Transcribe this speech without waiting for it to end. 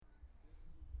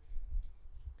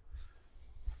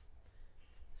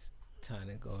time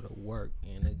to go to work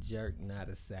and a jerk, not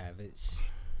a savage.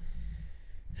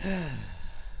 Let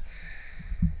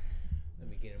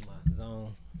me get in my zone.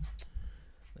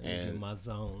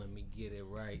 Let me get it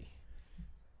right.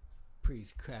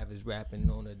 Priest Kravitz rapping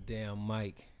on a damn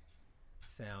mic.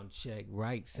 Sound check,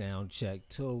 right? Sound check,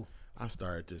 too. I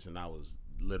started this and I was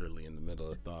literally in the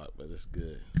middle of thought, but it's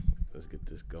good. Let's get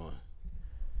this going.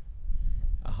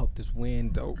 I hope this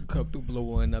wind don't come through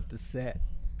blowing up the set.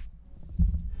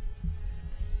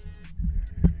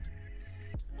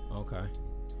 Okay.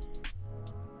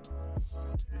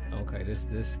 Okay, this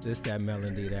that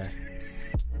melody that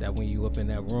when you up in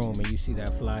that room and you see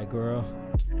that fly girl,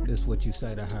 this what you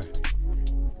say to her.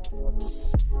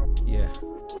 Yeah.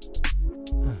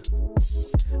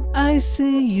 I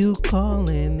see you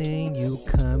calling and you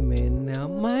coming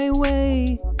out my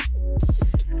way.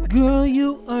 Girl,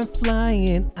 you are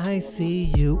flying. I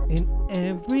see you in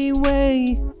every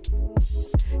way.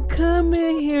 Come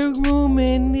in here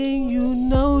rooming and you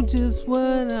know just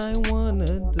what I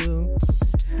wanna do.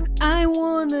 I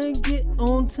wanna get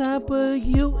on top of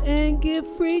you and get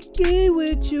freaky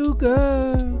with you,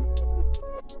 girl.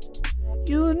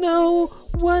 You know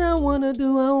what I wanna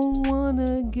do. I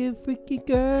wanna get freaky,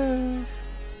 girl.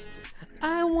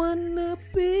 I wanna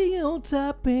be on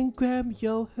top and grab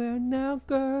your hair now,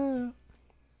 girl.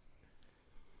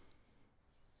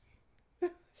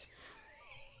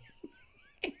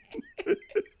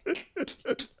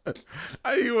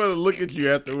 I didn't want to look at you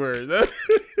afterwards.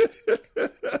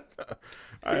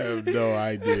 I have no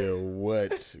idea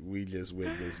what we just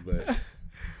witnessed, but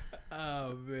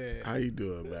oh man, how you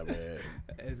doing, my man?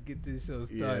 Let's get this show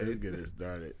started. Yeah, let's get it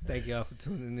started. Thank y'all for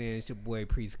tuning in. It's your boy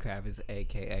Priest Kravitz,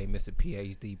 aka Mr.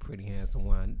 PhD, Pretty Handsome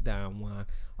Wine, Don Wine,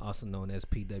 also known as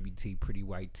PWT, Pretty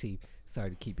White Teeth.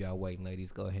 Sorry to keep y'all waiting,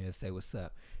 ladies. Go ahead and say what's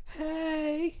up.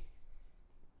 Hey,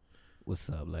 what's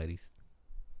up, ladies?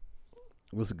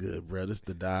 What's good, bro? This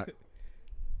the doc.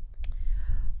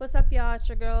 What's up, y'all? It's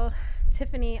your girl,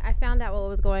 Tiffany. I found out what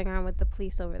was going on with the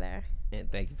police over there.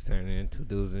 And thank you for turning in 2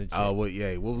 dudes and a chick. Oh, what?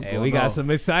 Yeah, what was going on? We got some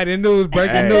exciting news.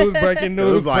 Breaking news. Breaking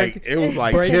news. It was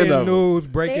like breaking 10 of news.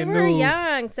 them. Breaking news. They were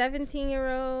young,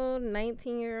 17-year-old,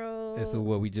 19-year-old. This is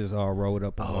what we just all rolled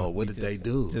up on. Oh, what did they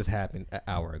do? Just happened an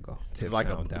hour ago. It's like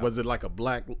was it like a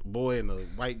black boy and a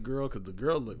white girl? Because the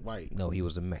girl looked white. No, he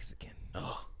was a Mexican.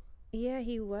 Oh. Yeah,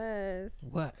 he was.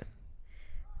 What?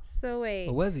 So wait.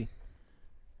 What was he?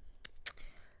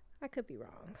 I could be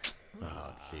wrong.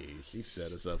 Oh, geez. She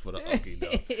set us up for the okie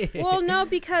doke. Well, no,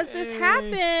 because this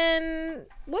happened.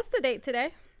 What's the date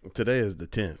today? Today is the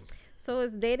 10th. So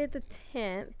it's dated the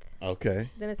 10th. Okay.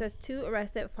 Then it says 2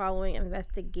 arrested following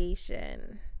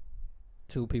investigation.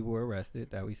 2 people were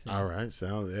arrested that we seen. All right.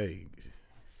 Sounds, hey.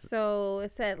 So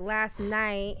it said last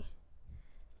night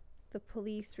the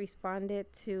police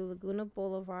responded to Laguna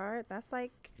Boulevard. That's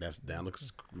down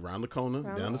around the corner,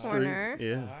 down the corner. street.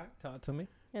 Yeah. All right, talk to me.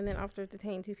 And then officers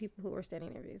detained 2 people who were standing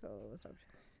in their vehicle.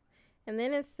 And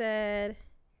then it said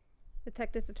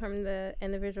detectives determined the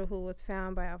individual who was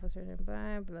found by officers and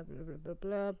blah blah blah blah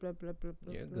blah blah blah blah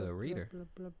blah. You're a good reader. Blah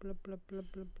blah blah blah blah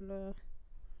blah blah.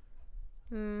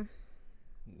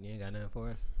 You ain't got nothing for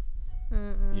us?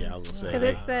 Yeah, I was gonna say. Because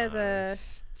it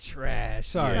says trash.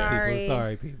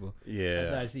 Sorry, people. Yeah. I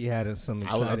thought she had some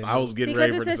exciting. I was getting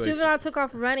ready for because to it say. says juvenile took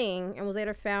off running and was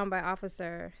later found by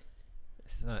officer.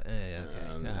 Okay. All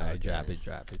right, drop it.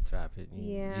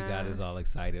 You got us all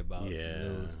excited about some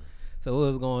news. So what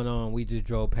was going on? We just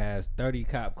drove past 30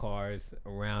 cop cars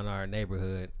around our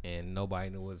neighborhood, and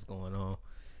nobody knew what was going on.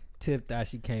 Tiff thought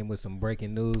she came with some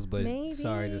breaking news, but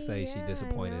sorry to say she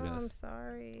disappointed us. I'm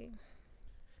sorry.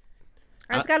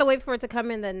 I just gotta wait for it to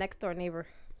come in the next door neighbor.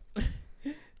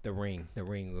 The ring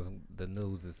was the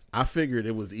news is. I figured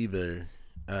it was either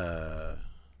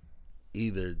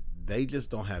they just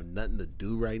don't have nothing to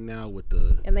do right now with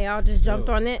the. And they all just jumped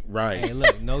on it. Right. Hey,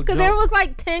 look, no joke. Because there was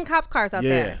like 10 cop cars out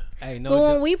there. Hey, no but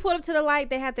joke. when we pulled up to the light,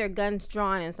 they had their guns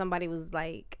drawn and somebody was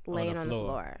like laying on the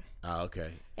floor. Oh,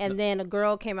 okay. And then a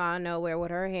girl came out of nowhere with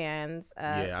her hands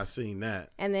up. Yeah, I seen that.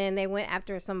 And then they went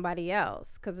after somebody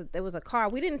else because there was a car.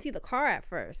 We didn't see the car at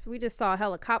first. We just saw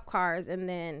hella cop cars and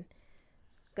then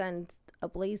guns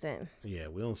ablazing. Yeah,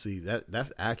 we don't see that.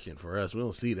 That's action for us. We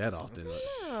don't see that often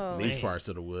in these parts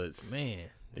of the woods. Man.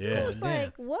 Yeah. It's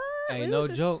like, what? Hey, no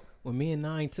joke. When me and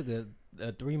Nine took a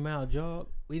 3-mile jog,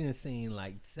 we didn't see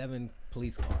like 7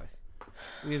 police cars.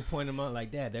 We just pointed them out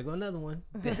like, Dad, there go another one.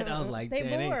 Dad, I was like, they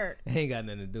bored. They ain't got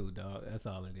nothing to do, dog. That's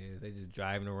all it is. They just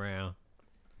driving around.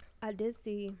 I did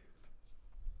see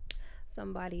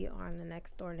somebody on the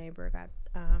next door neighbor got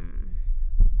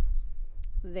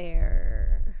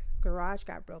their garage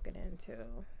got broken into,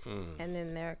 and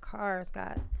then their cars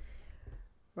got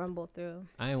rumbled through.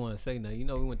 I didn't want to say nothing. You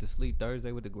know, we went to sleep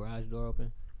Thursday with the garage door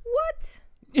open. What?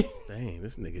 Dang,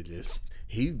 this nigga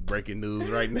he's breaking news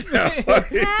right now.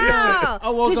 How?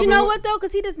 Because you know what, though?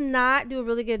 Because he does not do a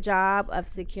really good job of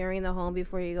securing the home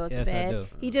before he goes to bed. I do.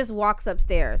 He just walks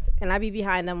upstairs, and I be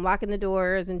behind him, locking the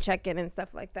doors and checking and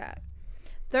stuff like that.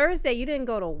 Thursday, you didn't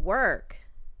go to work.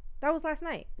 That was last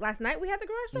night. Last night we had the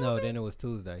garage door open? Then it was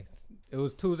Tuesday. It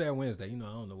was Tuesday or Wednesday. You know,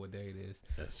 I don't know what day it is.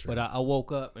 That's true. But I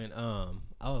woke up and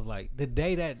I was like, the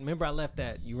day that, remember I left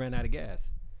that, you ran out of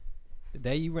gas. The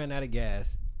day you ran out of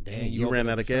gas. Dang, you ran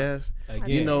out of gas? Again.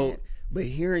 You know, but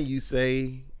hearing you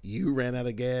say you ran out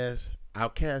of gas, I'll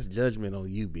cast judgment on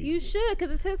you, B. You should,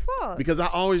 because it's his fault. Because I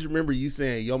always remember you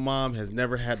saying your mom has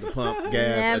never had to pump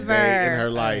gas a day in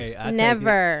her life. Hey,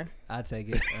 Never. I take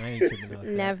it. I ain't tripping off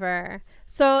that. Never.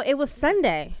 So it was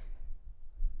Sunday.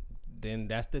 Then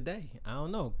that's the day. I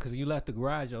don't know, because you left the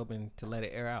garage open to let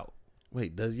it air out.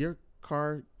 Wait, does your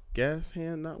car gas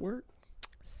hand not work?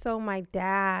 So my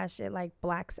dash, it like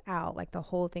blacks out, like the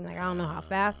whole thing. Like I don't know how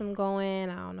fast I'm going.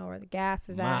 I don't know where the gas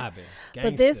is at.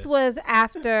 But this was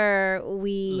after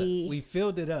we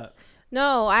filled it up.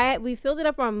 No, we filled it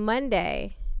up on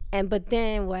Monday, but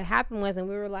then what happened was, and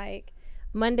we were like,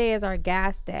 Monday is our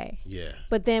gas day. Yeah.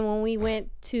 But then when we went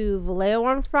to Vallejo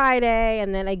on Friday,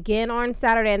 and then again on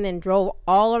Saturday, and then drove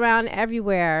all around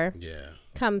everywhere. Yeah.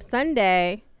 Come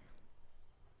Sunday,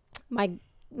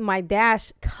 my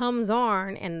dash comes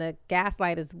on and the gas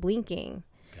light is blinking.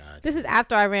 Gotcha. This is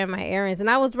after I ran my errands, and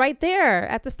I was right there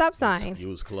at the stop sign. You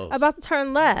was close. About to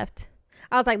turn left.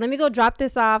 I was like, let me go drop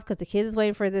this off because the kids is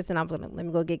waiting for this, and let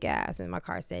me go get gas. And my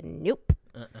car said, nope.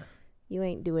 You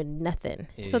ain't doing nothing.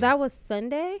 Yeah. So that was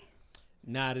Sunday?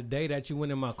 Nah, the day that you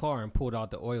went in my car and pulled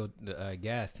out the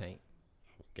gas tank.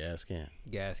 Gas can,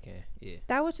 yeah.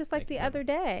 That was just like the other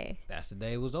day. That's the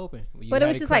day it was open. But it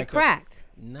was just like cracked.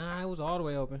 Nah, it was all the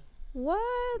way open. What?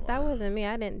 Wow. That wasn't me.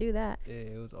 I didn't do that. Yeah,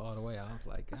 it was all the way. I was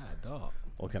like, God, dog.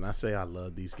 Well, can I say I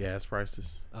love these gas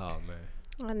prices? Oh, man.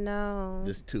 I know.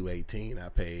 This $2.18 I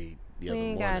paid the other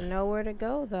morning. We ain't got nowhere to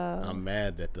go, though. I'm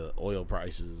mad that the oil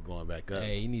prices is going back up.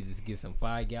 Hey, you need to get some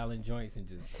 5-gallon joints and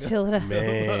just fill it up.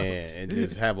 Man, and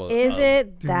just have a... Is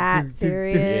it that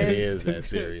serious? It is that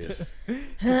serious.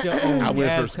 I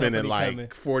went from spending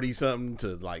like 40-something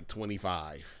to like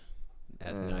 25.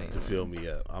 That's nice. To fill me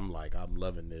up. I'm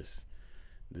loving this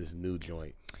new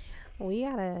joint. We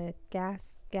gotta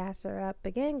gas her up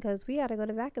again because we gotta go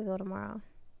to Vacaville tomorrow.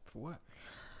 For what?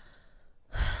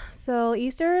 So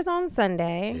Easter is on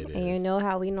Sunday, and you know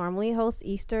how we normally host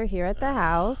Easter here at the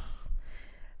house.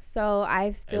 So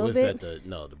I've still been.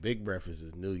 The big breakfast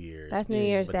is New Year's. That's New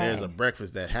Year's Day. But there's a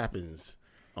breakfast that happens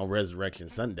on Resurrection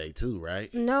Sunday too,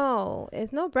 right? No,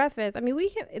 it's no breakfast. I mean,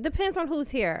 it depends on who's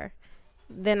here.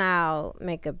 Then I'll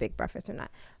make a big breakfast or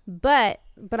not. But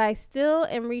I still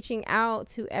am reaching out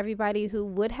to everybody who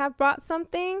would have brought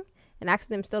something and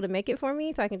asking them still to make it for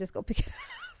me so I can just go pick it up.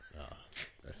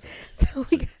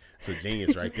 It's a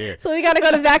genius right there. So we got to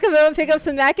go to Vacaville and pick up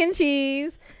some mac and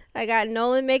cheese. I got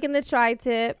Nolan making the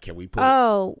tri-tip. Can we put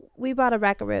we bought a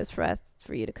rack of ribs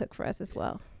for you to cook for us as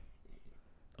well.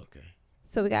 Okay.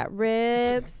 So we got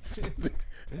ribs.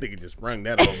 Nigga just sprung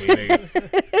that on me,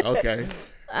 nigga. Okay.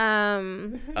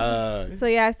 So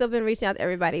yeah, I've still been reaching out to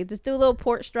everybody. Just do a little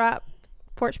porch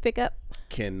pickup.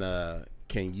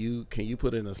 Can you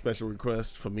put in a special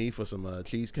request for me for some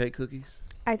cheesecake cookies?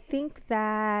 I think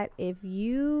that if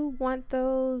you want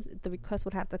those, the request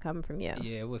would have to come from you.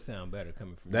 Yeah, it would sound better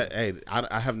coming from you. Hey,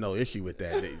 I have no issue with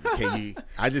that. Can you?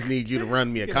 I just need you to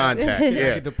run me a contact.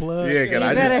 Yeah, get the plug.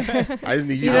 Yeah, I just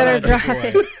need you. You better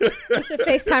drive. You should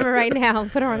FaceTime her right now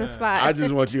and put her on the spot. I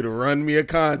just want you to run me a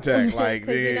contact, like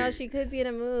because she could be in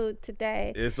a mood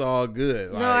today. It's all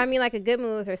good. No, I mean like a good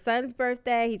mood. It's her son's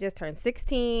birthday. He just turned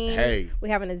 16. Hey, we're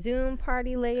having a Zoom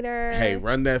party later. Hey,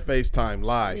 run that FaceTime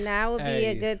live. Now would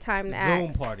be a good time to act.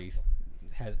 Zoom parties.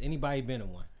 Has anybody been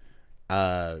in one?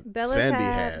 Sandy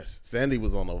has. Sandy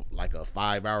was on a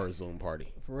 5-hour Zoom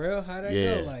party. For real? How'd that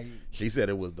go? Like, she said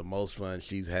it was the most fun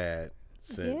she's had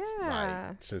since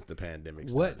the pandemic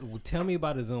started. What? Tell me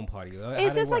about a Zoom party.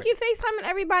 It's just like you FaceTiming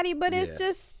everybody, but it's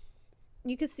just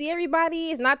you can see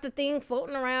everybody. It's not the thing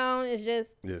floating around. It's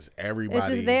just everybody. It's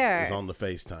just there. Is on the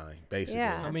FaceTime, basically.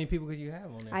 Yeah. How many people could you have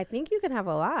on there? I think you can have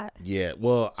a lot. Yeah.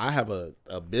 Well, I have a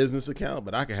business account,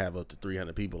 but I can have up to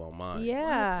 300 people on mine.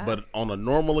 Yeah. But on a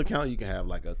normal account, you can have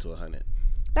like up to 100.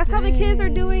 That's how the kids are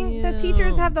doing. The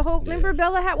teachers have the whole. Remember,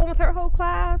 Bella had one with her whole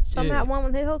class. Chum had one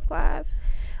with his whole class.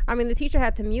 I mean, the teacher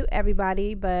had to mute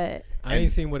everybody, but I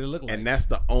ain't seen what it looked like. And that's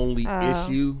the only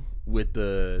issue with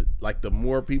the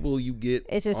more people you get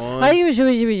it's just on, it's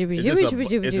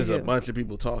just a bunch of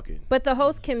people talking. But the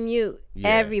host can mute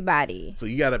everybody. So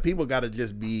people gotta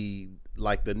just be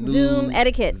like the new Zoom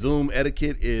etiquette. Zoom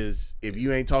etiquette is if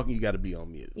you ain't talking, you gotta be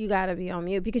on mute. You gotta be on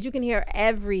mute because you can hear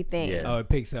everything. Yeah. Oh, it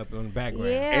picks up on the background.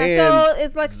 Yeah. And so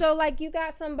it's like you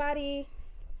got somebody.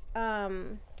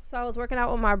 So I was working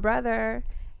out with my brother.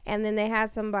 And then they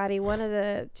had somebody, one of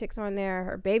the chicks on there,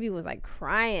 her baby was like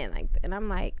crying, like, and I'm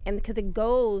like, and because it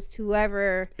goes to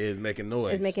whoever is making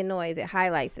noise, it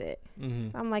highlights it. Mm-hmm.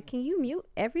 So I'm like, can you mute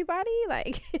everybody?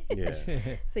 Like, yeah.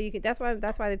 So you could. That's why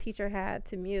the teacher had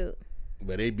to mute.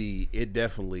 But it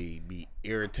definitely be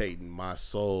irritating my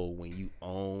soul when you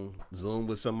on Zoom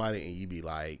with somebody and you be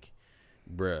like,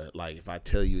 bruh, like if I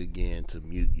tell you again to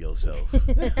mute yourself,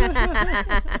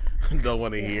 don't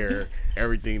want to hear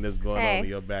everything that's going on in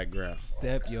your background.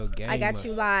 Step your game. I got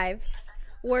you live.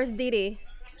 Where's Didi?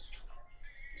 You're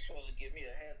supposed to give me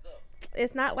a heads up.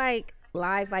 It's not like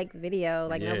live, like video.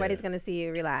 Like nobody's gonna see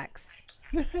you. Relax.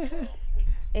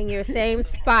 In your same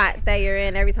spot that you're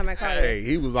in every time I call you. Hey,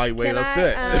 he was like way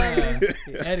upset.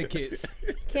 Etiquette.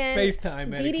 Can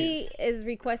FaceTime etiquette. Didi is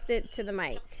requested to the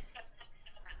mic.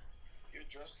 You're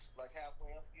dressed like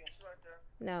halfway up your shirt there.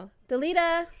 No.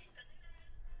 Delita,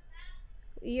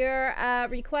 your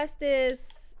request is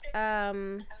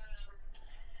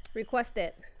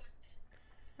requested.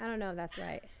 I don't know if that's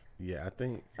right. Yeah, I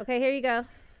think. Okay, here you go.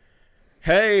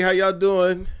 Hey, how y'all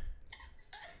doing?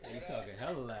 You talking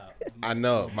hella loud. I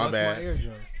know, my Bust bad. My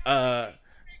eardrums.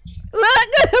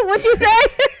 Look, what you say?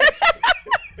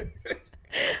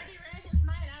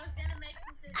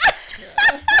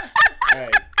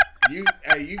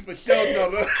 Hey, you for sure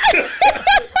know the.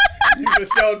 You for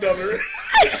sure know the.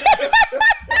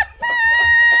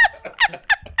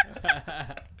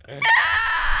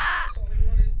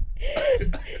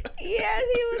 Yeah,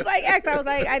 she was like, X. I was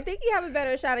like, I think you have a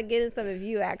better shot of getting some if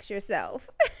you ask yourself.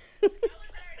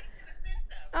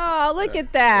 Oh, look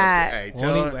at that.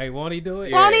 Hey, Won't he do it?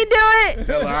 Yeah. Won't he do it?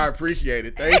 Tell her I appreciate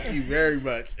it. Thank you very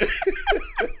much.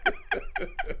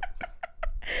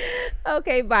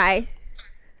 Okay, bye.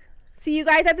 See you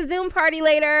guys at the Zoom party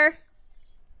later.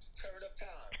 Turn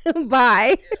up time.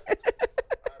 Bye. Yeah. Bye.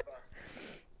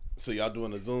 So y'all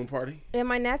doing a Zoom party? And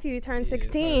my nephew turned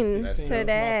 16 That's today.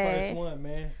 That's my first one,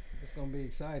 man. It's gonna be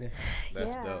exciting.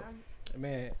 That's dope.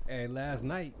 Man, hey, last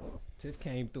night Tiff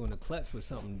came through in the clutch with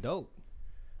something dope.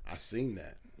 I seen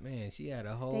that. Man, she had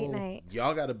a whole Date night.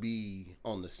 Y'all got to be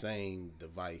on the same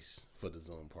device for the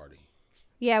Zoom party.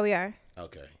 Yeah, we are.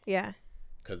 Okay. Yeah.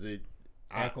 Because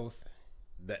echoes.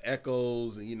 The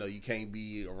echoes, and you can't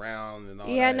be around and all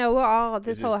that. Yeah, no, we're all.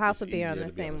 This It's whole just- house it's will be on easier the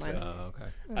to be same on the one. same. Oh,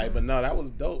 okay. Hey, but no, that was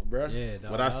dope, bro. Yeah,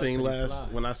 dog, when I that was seen pretty fly.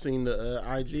 when I seen the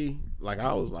IG, like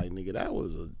I was like, nigga, that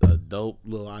was a dope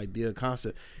little idea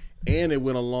concept, and it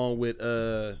went along with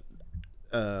I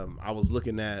was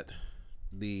looking at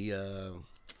the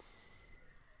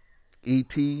ET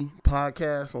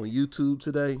podcast on YouTube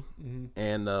today,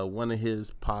 and one of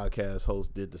his podcast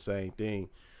hosts did the same thing,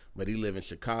 but he live in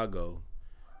Chicago,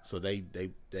 so they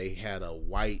had a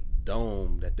white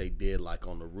dome that they did like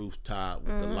on the rooftop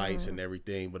with the lights and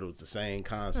everything, but it was the same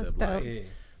concept. That's Like, dope.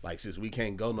 like since we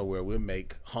can't go nowhere, we'll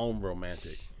make home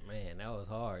romantic. Man, that was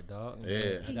hard, dog.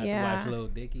 Yeah. I got Yeah. to watch Lil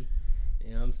Dicky.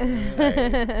 You know what I'm saying?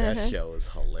 Hey, that show is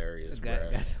hilarious, bro.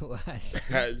 got to watch.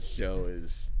 That show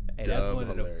is Hey, dumb that's one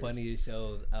hilarious. of the funniest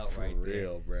shows out For right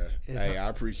real, there. bro. It's Hey, hum- I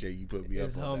appreciate you putting me His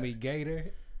up on homie that.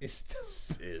 Gator is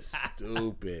It's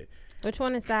stupid. Which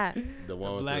one is that? The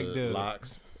one with black the dude.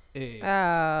 locks.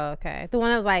 Oh, okay. The one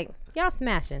that was like, y'all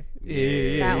smashing.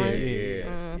 That one?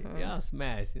 Yeah. Y'all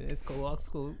smashing. It's cool.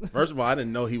 School. First of all, I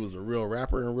didn't know he was a real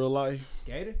rapper in real life.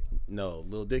 Gator? No,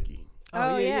 Lil Dicky.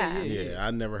 Oh, yeah. Yeah,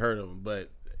 I never heard of him,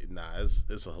 but nah, it's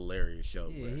a hilarious show.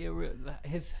 Yeah, bro. he a real,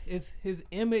 his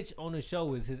image on the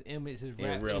show is his image, his In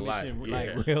rap real image life, in, yeah.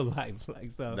 like real life,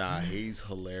 like so. Nah, he's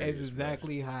hilarious. It's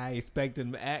exactly how I expect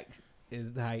him to act.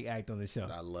 Is how he act on the show.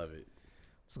 Bro. I love it.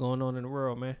 What's going on in the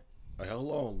world, man? Hold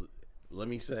on. Let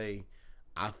me say,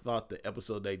 I thought the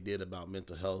episode they did about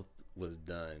mental health was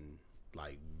done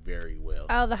like very well.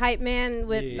 Oh, the hype man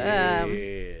with Yeah.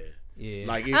 Yeah,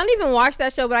 Like I don't even watch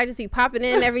that show, but I just be popping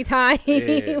in every time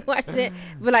Yeah. watch it.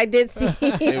 But I did see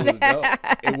it was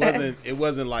that. dope. It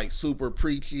wasn't like super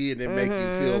preachy and it make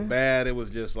you feel bad. It was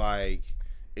just like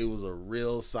it was a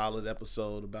real solid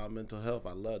episode about mental health.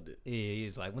 I loved it. Yeah,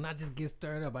 he's like, when I just get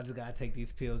stirred up, I just gotta take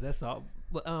these pills. That's all.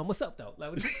 But what's up though?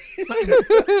 Like,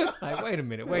 like wait a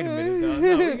minute, dog.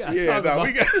 No, we gotta talk about.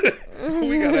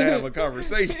 We gotta have a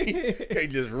conversation.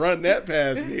 Can't just run that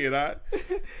past me and I.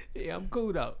 Yeah, I'm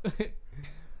cool though.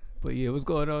 But yeah, what's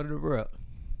going on in the world?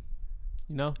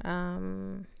 You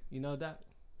know? You know that?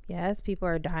 Yes, people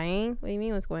are dying. What do you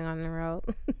mean? What's going on in the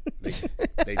world?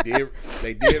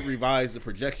 They did revise the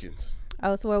projections.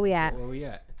 Oh, so where we at? Where we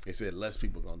at? They said less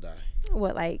people gonna die.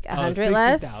 What, like 100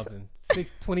 less?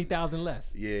 20,000 less.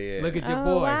 Yeah. Look at your Oh,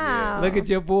 boy. wow. Look at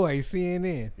your boy,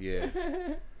 CNN. Yeah.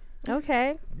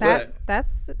 Okay. But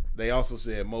That's they also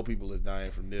said more people is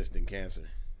dying from this than cancer.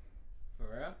 For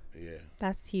real?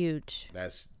 Yeah. huge.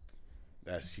 That's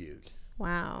huge.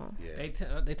 Wow. Yeah.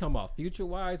 They talking about future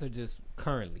wise or just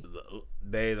currently?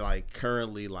 They like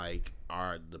currently like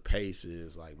the pace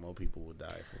is like more people will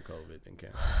die from COVID than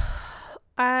cancer.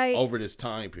 Over this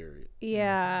time period.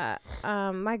 Yeah.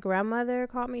 My grandmother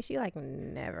called me. She like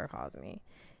never calls me.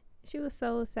 She was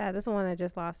so sad. This one that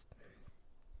just lost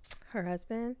her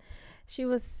husband. She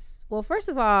was, well, first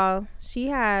of all, she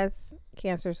has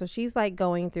cancer, so she's like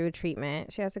going through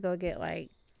treatment. She has to go get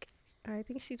like, I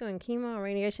think she's doing chemo or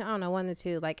radiation. I don't know, one of the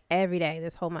two, like every day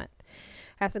this whole month.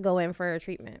 Has to go in for her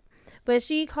treatment. But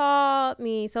she called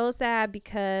me so sad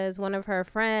because one of her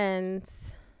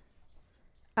friends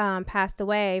passed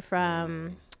away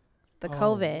from the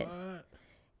COVID. What?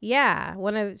 Yeah,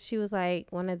 she was like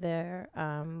one of their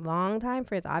longtime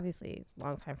friends. Obviously, it's a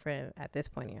longtime friend at this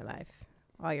point in your life.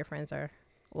 All your friends are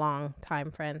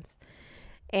longtime friends.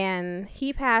 And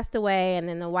he passed away, and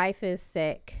then the wife is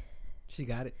sick. She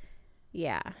got it?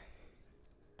 Yeah.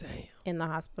 Damn. In the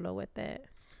hospital with it.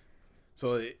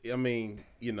 So, I mean,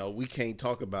 you know, we can't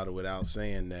talk about it without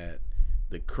saying that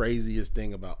the craziest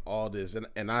thing about all this,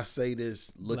 and I say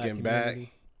this looking back, Spiking.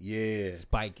 Yeah.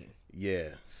 Spiking.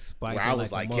 Where I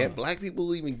was like, can't black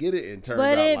people even get it? And turns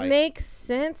but out it like, makes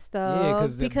sense,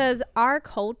 though, because our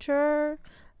culture,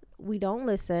 we don't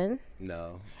listen.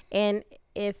 No. And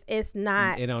if it's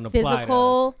not it don't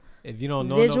physical, if you don't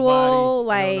know visual,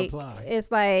 nobody, like,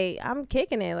 it's like, I'm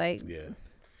kicking it. Like, yeah.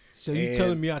 So you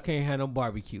telling me I can't have no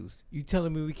barbecues? You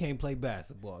telling me we can't play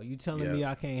basketball? You telling me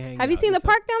I can't hang out? Have you seen the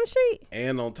park down the street?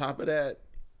 And on top of that,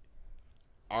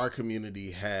 our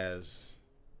community has,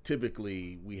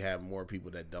 typically we have more people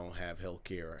that don't have health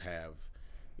care or have,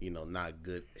 you know, not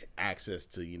good access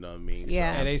to, you know what I mean?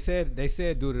 Yeah. And they said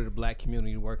due to the black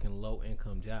community working low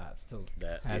income jobs too.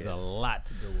 That has a lot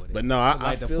to do with it. But no,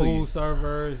 I feel the food you.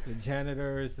 servers, the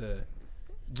janitors,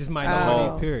 just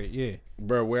minorities, period. Yeah.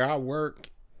 Bro, where I work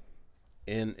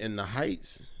in the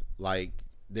Heights, like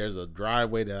there's a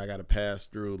driveway that I got to pass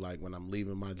through like when I'm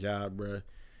leaving my job, bro.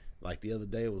 Like the other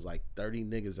day it was like 30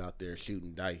 niggas out there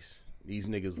shooting dice. These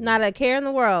niggas not a care in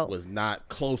the world. Was not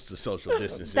close to social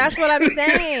distancing. That's what I'm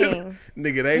saying.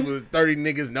 Nigga, they was 30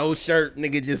 niggas, no shirt,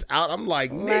 nigga just out. I'm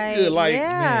like, nigga, like,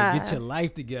 man, get your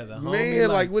life together, homie. Man,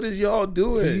 like, what is y'all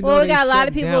doing? Well, we got a lot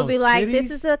of people be like,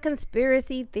 this is a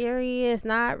conspiracy theory. It's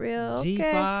not real.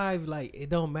 G5, like,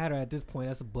 it don't matter at this point.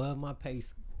 That's above my pay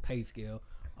scale.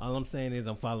 All I'm saying is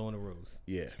I'm following the rules.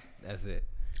 Yeah. That's it.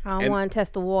 I don't want to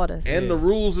test the waters. And the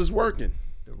rules is working.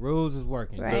 The rules is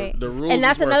working. Right. The rules and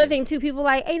that's is another working. thing, too. People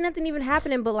like, ain't nothing even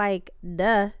happening, but like,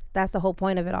 duh. That's the whole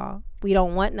point of it all. We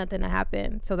don't want nothing to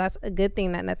happen. So that's a good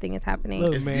thing that nothing is happening.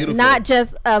 Look, it's man, beautiful. Not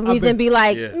just a reason to be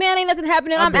like, man, ain't nothing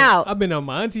happening. I'm out. I've been on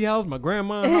my auntie house, my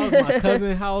grandma's house, my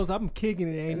cousin's house. I'm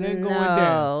kicking it. Ain't nothing going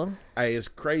down. Hey, it's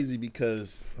crazy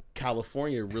because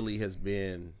California really has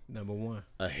been number one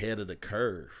ahead of the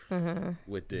curve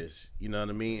with this. You know what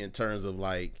I mean? In terms of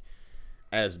like,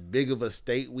 as big of a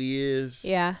state we is,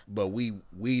 but we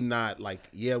not like,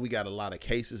 we got a lot of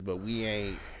cases, but we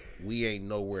ain't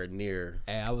nowhere near.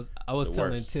 Hey, I was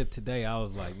telling Tiff today, I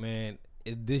was like, man,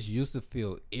 this used to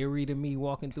feel eerie to me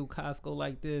walking through Costco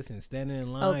like this and standing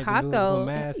in line. Oh,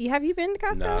 Costco! Have you been to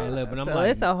Costco? Nah. Hey, look, but I'm so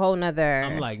like, it's a whole nother.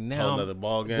 I'm like now whole nother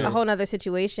ball game. A whole nother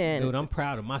situation. Dude, I'm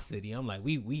proud of my city. I'm like,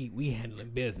 we handling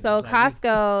business. So like,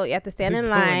 Costco, you have to stand in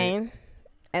line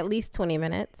at least 20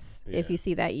 minutes if you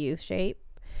see that U shape.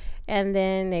 And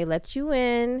then they let you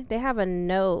in. They have a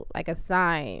note, like a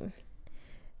sign.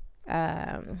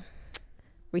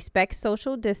 Respect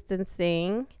social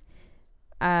distancing.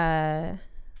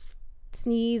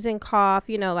 Sneeze and cough,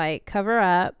 like cover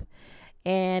up.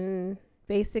 And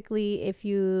basically, if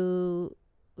you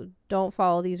don't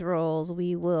follow these rules,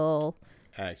 we will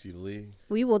ask you to leave.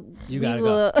 We will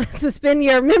go. suspend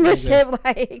your membership.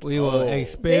 Like we will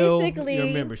expel basically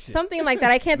your membership. Something like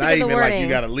that. I can't Not think of the even wording. like you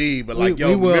gotta leave, but like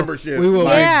your membership. We will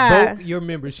revoke your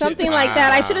membership. Something like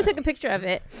that. I should have took a picture of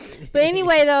it. But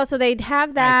anyway, though, so they'd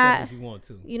have that. If you want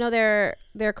to.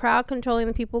 They're crowd controlling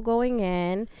the people going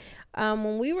in.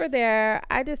 When we were there,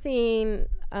 I just seen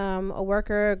a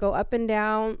worker go up and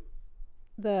down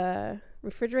the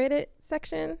refrigerated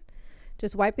section,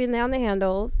 just wiping down the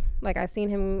handles. Like I seen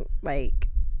him like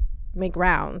make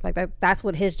rounds. Like that's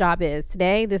what his job is.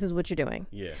 Today, this is what you're doing.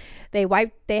 Yeah.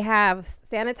 They have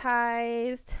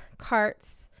sanitized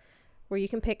carts where you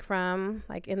can pick from,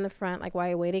 like in the front, like while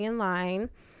you're waiting in line.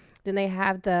 Then they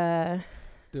have the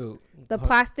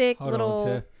plastic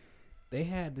little. They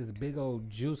had this big old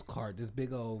juice cart, this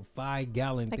big old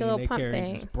 5-gallon like thing they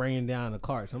carry, just spraying down the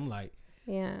carts. I'm like,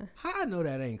 yeah. How I know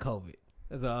that ain't COVID?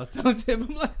 That's all I was telling him.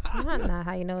 I'm like, that's not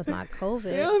how you know it's not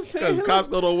COVID. You know what I'm Because saying?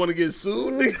 Costco don't want to get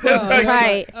sued. Nigga.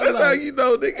 Right. That's how you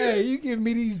know, nigga. Hey, you give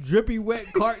me these drippy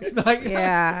wet carts, like,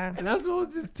 yeah. and I'm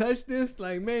supposed to just touch this,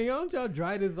 like, man, don't y'all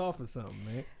dry this off or something,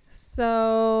 man?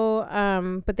 So,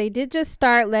 but they did just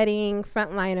start letting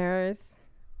frontliners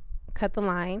cut the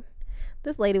line.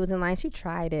 This lady was in line. She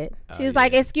tried it. She was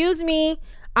like, "Excuse me,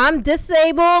 I'm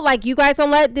disabled. Like, you guys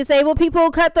don't let disabled people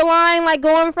cut the line, like,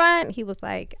 go in front." He was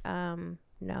like,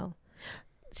 no.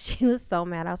 She was so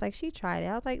mad. I was like, she tried it.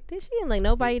 I was like, did she? Like,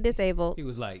 nobody disabled. He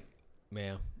was like,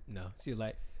 ma'am, no. She was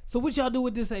like, so what y'all do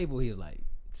with disabled? He was like,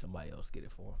 somebody else get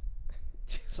it for him.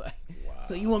 She's like, wow.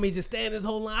 So you want me to just stand this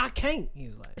whole line? I can't. He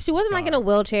was like, she wasn't like in a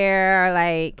wheelchair or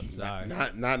like. Sorry.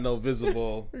 Not no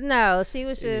visible. No, she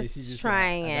was just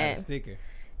trying like, it. I got a sticker.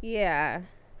 Yeah.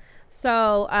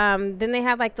 So then they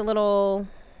have like the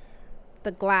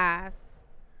glass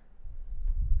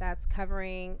that's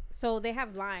covering. So they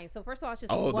have lines. So first of all, it's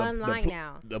just one line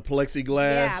now. The plexiglass.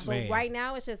 Yeah, but right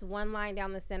now it's just one line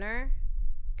down the center.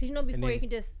 Because you know before you can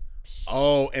just.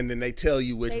 And then they tell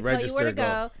you which register tell you where to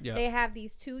go. Yep. They have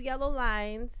these 2 yellow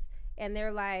lines, and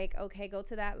they're like, okay, go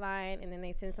to that line, and then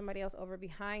they send somebody else over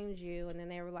behind you, and then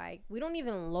they were like, we don't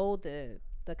even load the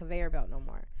conveyor belt no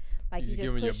more. Like you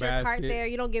just push your cart there.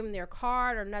 You don't give them their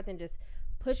card or nothing. Just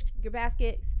push your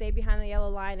basket, stay behind the yellow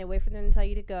line, and wait for them to tell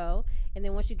you to go. And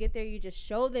then once you get there, you just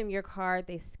show them your card.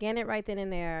 They scan it right then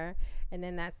and there, and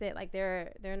then that's it. Like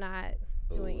they're not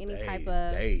doing any type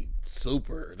of. They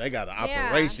got an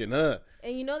operation, huh?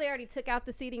 And you know they already took out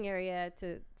the seating area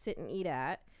to sit and eat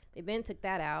at. They been took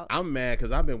that out. I'm mad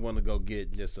because I've been wanting to go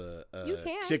get just a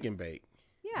chicken bake.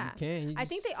 Yeah, you can. I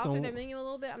think they altered their menu a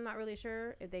little bit. I'm not really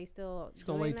sure if they still. Just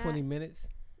gonna wait 20 minutes.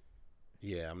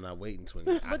 Yeah, I'm not waiting 20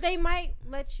 minutes. But they might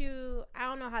let you. I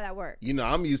don't know how that works. You know,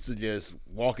 I'm used to just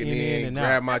walking in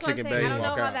grab my chicken bake, I don't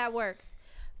walk know out. how that works.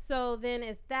 So then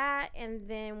it's that, and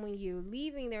then when you're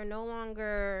leaving, they're no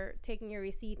longer taking your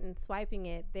receipt and swiping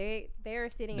it. They're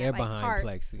sitting at like carts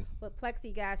plexi. with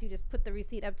plexiglass. You just put the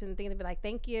receipt up to the thing and be like,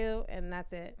 "Thank you," and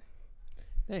that's it.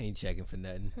 They ain't checking for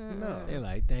nothing. No, they're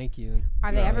like, "Thank you."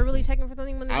 Are they ever really checking for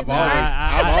something when they're? I've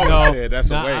always said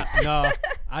that's a waste.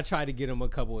 I tried to get them a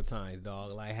couple of times,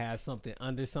 dog. Like have something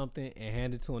under something and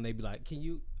hand it to them. They be like, "Can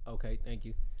you?" Okay, thank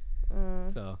you.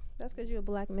 So that's because you're a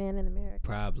black man in America.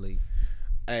 Probably.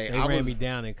 Hey, they ran me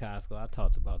down in Costco. I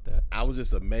talked about that. I was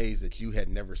just amazed that you had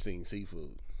never seen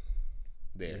seafood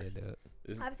there.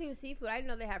 Yeah, I've seen seafood. I didn't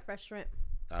know they had fresh shrimp.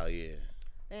 Oh yeah.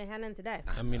 They didn't have none today.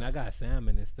 I mean, I got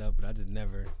salmon and stuff, but I just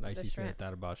never, like she said,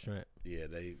 thought about shrimp. Yeah,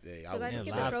 they. I was and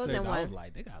get lobster. the frozen one. I was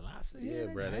like, they got lobster. Yeah,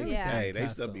 bro. They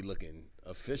still be looking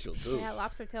official too. They had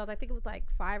lobster tails. I think it was like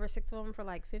 5 or 6 of them for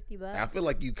like $50. I feel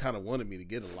like you kind of wanted me to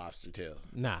get a lobster tail.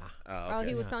 Nah. Okay.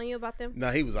 He was telling you about them?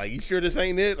 Nah, he was like, "You sure this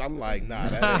ain't it?" I'm like, "Nah,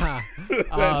 that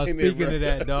ain't." Speaking of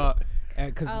that, dog.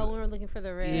 We were looking for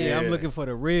the ribs. Yeah, I'm looking for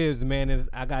the ribs, man.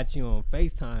 I got you on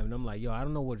FaceTime, and I'm like, yo, I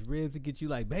don't know what ribs to get you,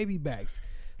 like baby backs.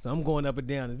 So I'm going up and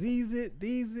down. These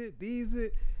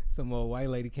it. Some old white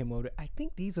lady came over there. I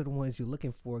think these are the ones you're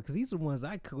looking for because these are the ones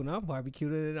I cooked when I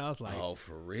barbecued it. And I was like, oh,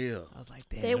 for real? I was like,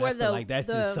 damn. They were like that's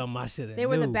just something I should have. They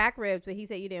were the back ribs, but he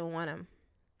said you didn't want them.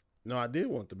 No, I did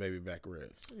want the baby back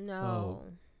ribs. No.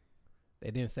 They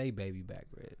didn't say baby back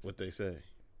ribs. What they say?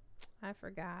 I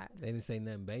forgot. They didn't say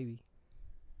nothing baby.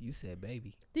 You said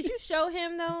baby. Did you show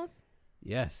him those?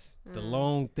 Yes. The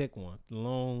long, thick one. The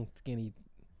long, skinny.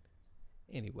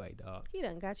 Anyway, dog. He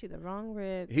done got you the wrong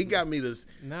ribs. He got me this.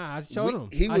 Nah, I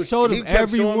showed him. I showed him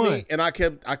every one, and I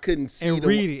couldn't see and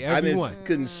read it. Every one.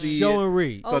 Couldn't see show it. and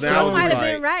read. So then I was might just have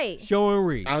like, been right. Show and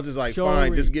read. I was just like, show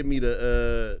fine, just give me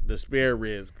the spare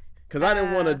ribs. Cause I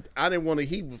didn't want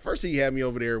to. First he had me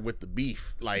over there with the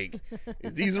beef. Like,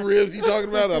 is these the ribs you talking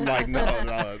about? I'm like, no.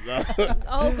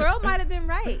 Old girl might have been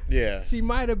right. Yeah, she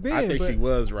might have been. I think she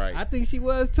was right. I think she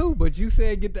was too. But you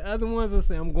said get the other ones. I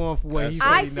said I'm going for what he said.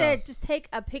 I said just take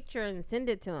a picture and send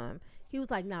it to him. He was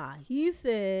like, nah. He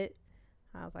said.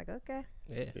 I was like, okay.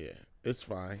 Yeah, it's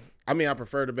fine. I mean, I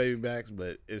prefer the baby backs,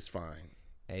 but it's fine.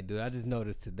 Hey, dude, I just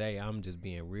noticed today I'm just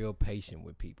being real patient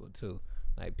with people too.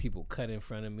 Like people cut in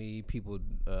front of me, people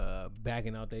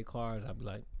backing out their cars. I'd be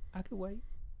like, I could wait.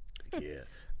 Yeah,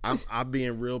 I'm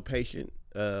being real patient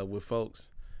with folks.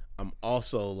 I'm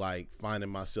also like finding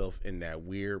myself in that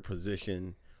weird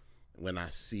position when I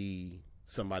see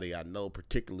somebody I know,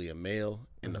 particularly a male,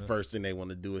 and the first thing they want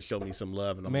to do is show me some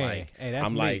love, and I'm like, hey, that's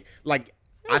I'm me. like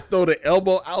I throw the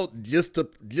elbow out just to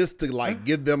like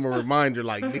give them a reminder,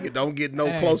 like nigga, don't get no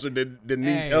closer than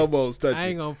these elbows touching. I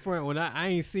ain't gonna front when I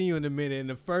ain't seen you in a minute. In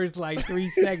the first like 3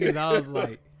 seconds, I was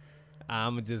like,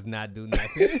 I'ma just not do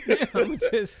nothing. I'm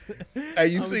just. Hey,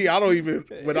 you see, I don't even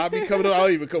when I be coming up, I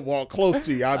don't even come walk close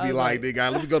to you. I'll be like,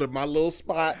 nigga, let me go to my little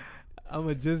spot.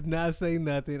 I'ma just not say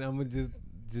nothing. I'ma just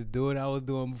do what I was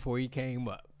doing before he came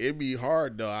up. It be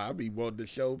hard though. I be wanting to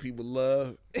show people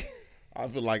love. I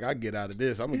feel like I get out of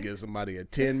this, I'm gonna give somebody a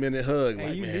 10-minute hug. Hey,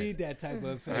 like, you man, need that type of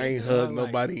effect. I ain't hugged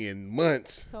nobody in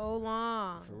months. So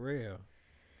long. For real.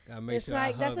 Gotta make It's sure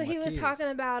like I that's hug what he my was kids. talking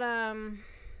about.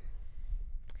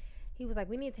 He was like,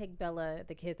 we need to take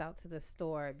the kids out to the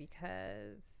store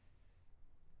because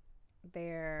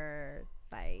they're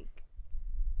like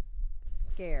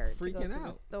scared to go Freaking to the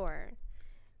out. store.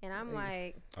 And I'm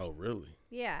like, Oh, really?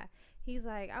 yeah. He's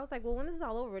like, I was like, well, when this is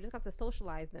all over, we just have to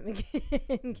socialize them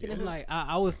again. I'm like,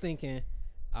 I was thinking,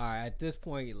 all right, at this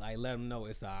point, like, let them know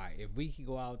it's all right. If we can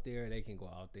go out there, they can go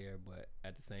out there. But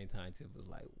at the same time, Tiff was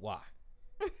like, why?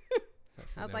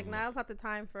 I was like, now's not the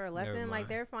time for a lesson. Like, mind.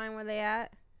 they're fine where they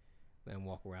at. Let them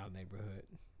walk around the neighborhood.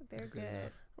 They're good.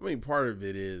 enough. I mean, part of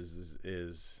it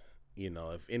is you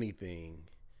know, if anything,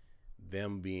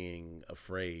 them being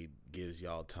afraid gives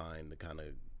y'all time to kind of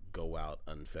go out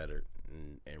unfettered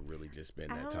and really just spend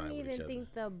that time with each I don't even other.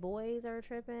 think the boys are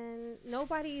tripping.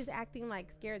 Nobody's acting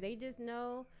like scared. They just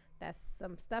know that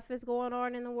some stuff is going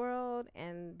on in the world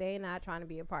and they not trying to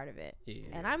be a part of it. Yeah.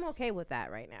 And I'm okay with that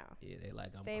right now. Yeah, they like,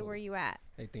 I'm Stay cool. where you at.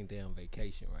 They think they're on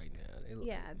vacation right now. They look,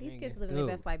 Yeah, they these ain't kids get- living their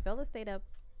best life. Bella stayed up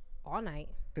all night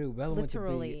Dude, Bella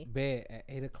literally went to bed at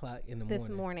 8 o'clock in the this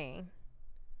morning. morning.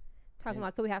 Talking And-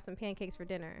 about, could we have some pancakes for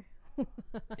dinner?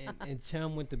 And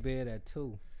Chum went to bed at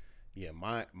 2. Yeah,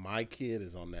 my kid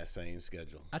is on that same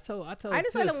schedule. I told I just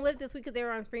Tiff, let them live this week because they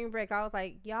were on spring break. I was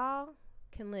like, y'all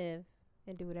can live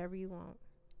and do whatever you want.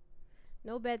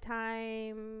 No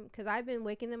bedtime, because I've been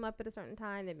waking them up at a certain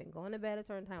time. They've been going to bed at a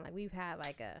certain time. Like, we've had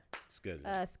like a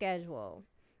schedule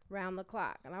round the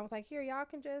clock. And I was like, here, y'all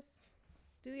can just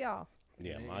do y'all.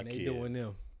 Yeah, and they doing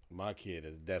them. My kid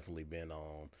has definitely been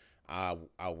on.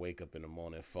 I wake up in the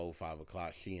morning 4-5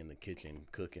 o'clock. She in the kitchen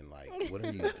cooking. Like, what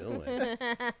are you doing?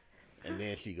 And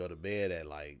then she go to bed at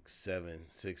like 7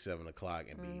 o'clock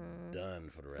and be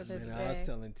done for the rest of the And day. I was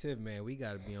telling Tiff, man, we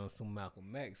got to be on some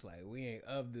Malcolm X. Like, we ain't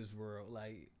of this world.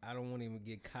 Like, I don't want to even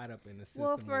get caught up in the system.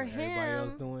 Well, for what everybody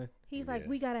else him, doing. He's like, Yeah.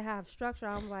 we got to have structure.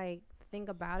 I'm like, the thing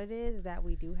about it is that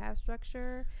we do have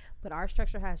structure, but our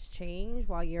structure has changed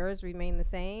while yours remain the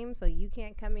same. So you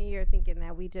can't come in here thinking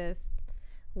that we just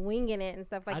winging it and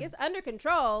stuff. Like, it's under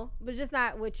control, but just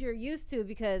not what you're used to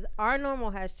because our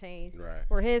normal has changed, Right.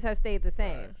 where his has stayed the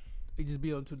same. Right. We just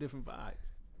be on 2 different vibes.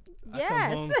 I come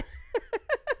Yes. home-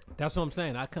 that's what I'm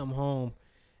saying. I come home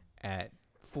at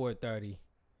 4:30.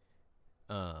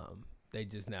 They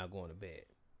just now going to bed.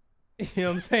 You know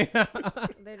what I'm saying?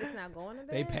 They're just not going to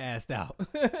bed. They passed out.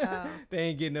 Oh. They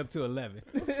ain't getting up to 11.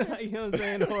 You know what I'm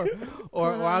saying?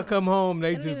 Or I come home,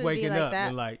 they It don't just even be waking like up that.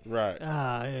 and like, Right.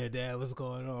 yeah, Dad, what's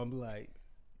going on? I'm like,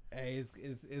 hey,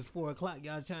 it's 4 o'clock.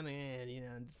 Y'all trying to end? You know,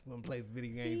 just want to play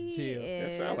video games and chill.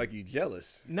 That sound like you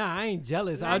jealous. Nah, I ain't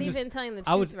jealous. Not I was even just, telling the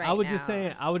I truth was, right I was now.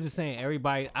 just saying.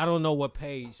 Everybody, I don't know what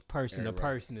page person Everybody. the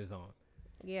person is on.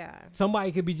 Yeah.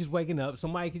 Somebody could be just waking up.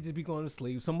 Somebody could just be going to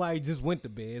sleep. Somebody just went to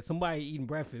bed. Somebody eating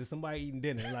breakfast. Somebody eating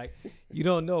dinner. Like, you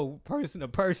don't know person to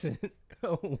person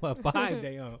what vibe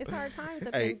they on. It's hard times to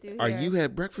Hey, think through are here. you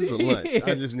had breakfast or lunch?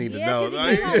 I just need to Yeah, know.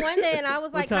 'cause he came home one day and I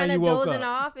was like time kind of you woke dozing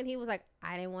up? off, and he was like,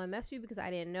 "I didn't want to mess you because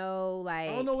I didn't know like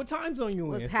I don't know what time zone you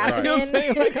in. what's You happening." know what I'm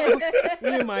saying? Like,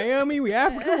 we in Miami, we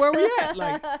Africa, where we at?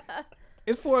 Like,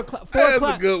 it's 4 o'clock. 4 That's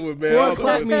o'clock. a good one, man. 4 I don't know o'clock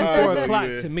what's means time 4 zone o'clock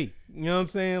you in. to me. You know what I'm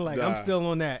saying? Like, Nah. I'm still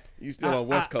on that. You still on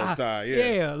West Coast time, yeah.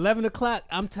 Yeah, 11 o'clock,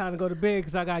 I'm trying to go to bed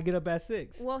because I got to get up at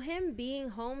 6. Well, him being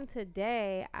home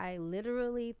today, I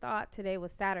literally thought today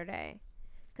was Saturday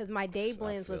because my day I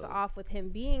blends was feel it. off with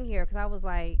him being here because I was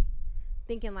like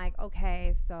thinking like,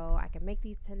 okay, so I can make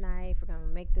these tonight. If we're gonna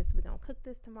make this, we're gonna cook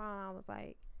this tomorrow. I was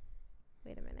like,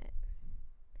 wait a minute,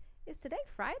 is today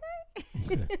Friday?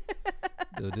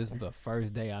 Dude, this is the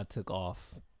first day I took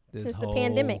off. Since the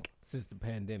pandemic. Since the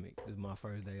pandemic. This is my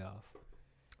first day off.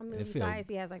 I mean, It feel- besides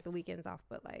he has like the weekends off,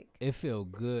 but like, It felt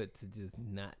good to just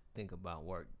not think about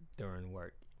work during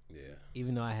work. Yeah.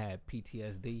 Even though I had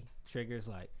PTSD triggers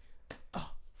like, oh,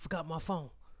 forgot my phone.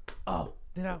 Oh,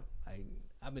 did I?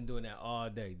 I've been doing that all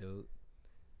day, dude.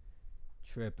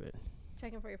 Tripping.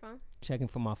 Checking for your phone? checking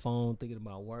for my phone, thinking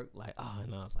about work. Like,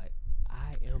 and I was like,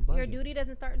 I am bugging. Your duty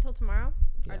doesn't start until tomorrow?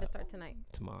 Yeah. Or does it start tonight?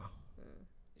 Tomorrow.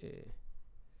 Yeah.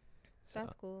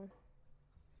 That's cool.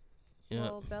 Yeah.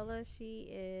 Well, Bella, she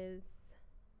is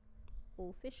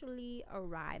officially a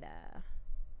rider.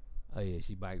 Oh yeah,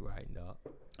 she bike riding, dog.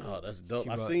 Oh, that's dope. She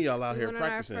I rode- seen y'all out We here went on our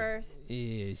practicing. first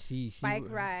Yeah, she bike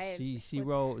ride. She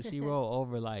rode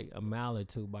over like a mile or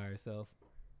two by herself,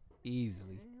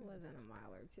 easily. It wasn't a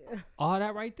mile or two. All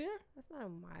that right there. That's not a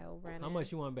mile, Brandon. How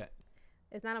much you want bet?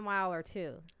 It's not a mile or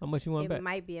two. How much you want It bet?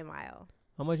 might be a mile.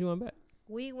 How much you want bet?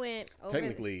 We went over.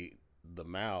 Technically, the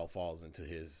mile falls into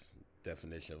his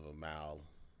definition of a mile.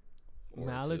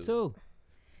 Mile or two.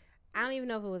 I don't even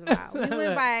know if it was a mile.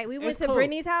 We went It's to cool.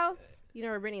 Brittany's house. You know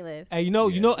where Brittany lives. Hey, you Yeah. know,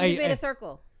 We just made hey, a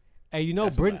circle.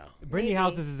 That's a mile. Brittany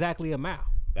house Maybe. is exactly a mile.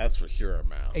 That's for sure a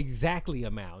mile. Exactly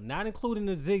a mile, not including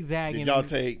the zigzag. Did y'all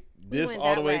take this went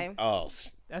all that the way? way. Oh,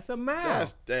 That's a mile.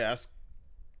 that's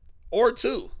or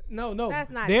two. No.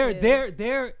 That's not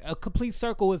They're a complete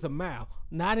circle is a mile,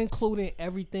 not including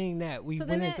everything that we So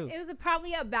went then into. it was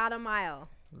probably about a mile.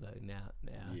 Look now,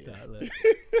 Yeah. look.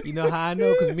 You know how I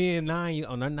know? Because me and Nine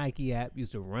on our Nike app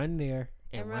used to run there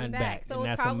and run back. So and it was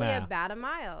that's probably a mile. about a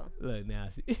mile. Look now,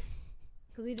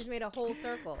 Because we just made a whole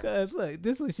circle. cause look,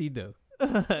 this is what she do.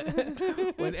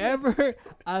 Whenever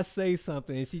I say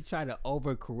something and she try to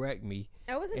overcorrect me,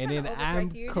 I wasn't and trying then to I'm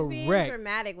overcorrect you. You're just being correct.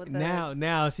 dramatic with the...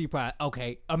 Now she probably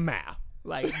okay a mile.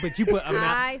 Like, but you put a mile.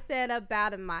 I said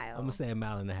about a mile. I'm gonna say a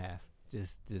mile and a half,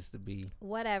 just to be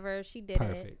Whatever. She did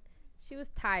perfect. it. She was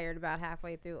tired about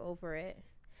halfway through over it.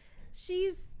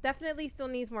 She's definitely still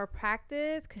needs more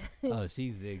practice. Oh,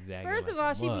 she's zigzagging. First like of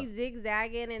all, a she'd buck. be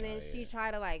zigzagging, and then she try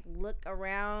to like look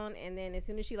around, and then as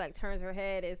soon as she like turns her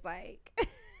head, it's like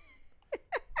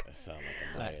That sounds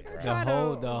like a Like,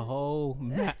 mile drive. the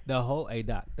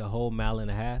whole mile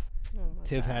and a half. oh my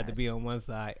Tiff had to gosh. be on one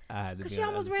side. I had to be Cause on she the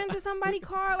almost other ran into somebody's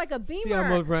car like a Beamer. She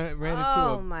almost ran into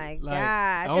Oh a, my like, gosh! the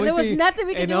And only there was thing- nothing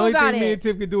we could and do the only about thing me it. and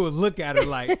Tiff could do was look at her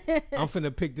like, I'm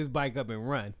finna pick this bike up and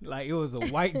run. Like it was a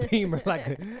white Beamer,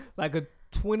 like a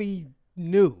 20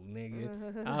 new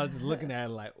nigga. I was just looking at it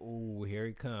like, ooh, here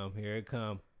it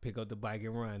come. Pick up the bike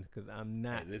and run, cause I'm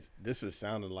not. Hey, this is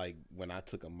sounding like when I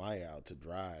took a Maya out to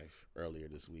drive earlier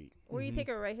this week. Where you take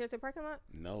her right here to the parking lot?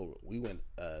 No, we went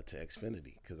to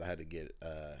Xfinity because I had to get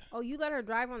Oh, you let her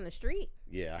drive on the street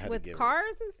yeah, I had with to get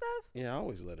cars and stuff? Yeah, I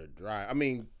always let her drive. I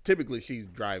mean, typically she's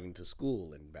driving to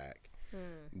school and back.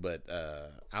 But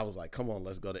I was like, come on,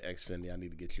 let's go to Xfinity. I need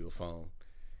to get you a phone.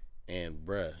 And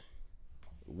bruh,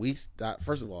 we stopped.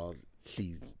 First of all,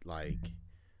 she's like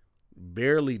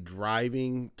barely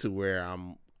driving to where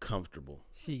I'm comfortable.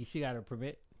 She got her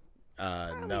permit.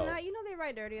 Probably No. not. You know they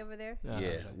ride dirty over there. Uh,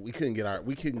 Yeah, we couldn't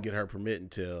get her permit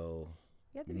until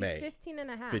You have to be May. 15 and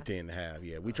a half. 15 and a half.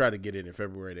 Yeah, we tried to get it in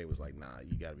February. They was like, nah,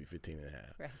 you got to be 15 and a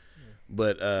half. Right.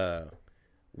 But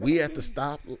we at the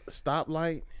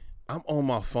stoplight. I'm on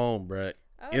my phone, bruh.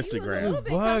 Oh, you was a Instagram. little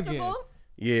bit Bugging. comfortable.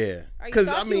 Yeah, Or you because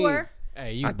thought I you mean, were.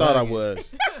 Hey, you I thought I bugging.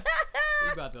 was.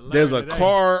 You about to learn There's a today.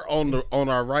 car on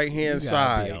our right You hand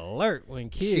gotta be side. alert when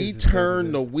kids. She is doing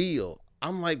turned the this. wheel.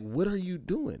 I'm like, what are you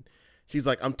doing? She's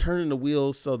like, I'm turning the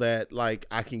wheel so that like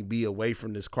I can be away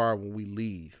from this car when we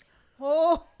leave.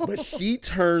 Oh, But she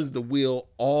turns the wheel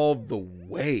all the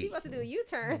way. you about to do a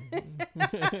U-turn.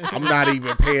 I'm not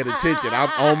even paying attention. I'm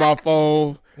on my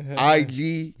phone,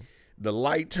 IG. The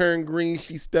light turned green.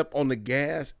 She stepped on the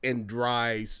gas and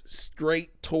drives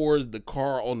straight towards the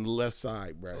car on the left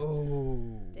side, bro.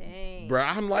 Oh. Dang. Bro,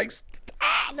 I'm like,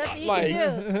 stop. Nothing you Like,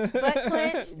 can do. Butt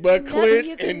clench. But nothing clench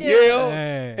you can and do. yell.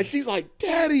 Hey. And she's like,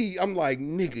 Daddy. I'm like,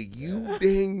 nigga, you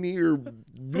dang near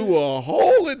blew a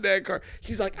hole in that car.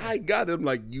 She's like, I got it. I'm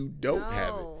like, you don't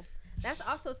have it. No. That's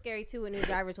also scary too with new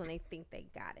drivers when they think they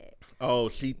got it. Oh,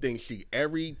 she thinks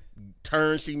every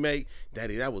turn she make,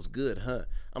 Daddy, that was good, huh?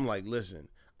 I'm like, listen,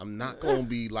 I'm not gonna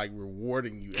be like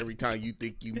rewarding you every time you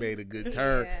think you made a good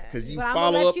turn Yeah. because you But I'ma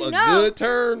follow let up you a know. good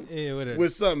turn Yeah,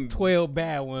 with something. 12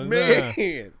 bad ones.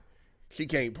 Man, she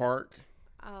can't park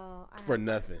Oh, for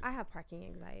nothing. I have parking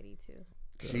anxiety too.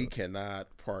 She cannot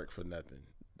park for nothing.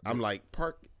 I'm like,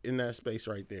 park in that space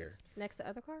right there. Next to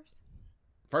other cars?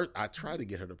 First, I tried to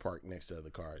get her to park next to other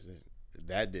cars.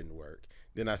 That didn't work.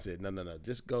 Then I said, no.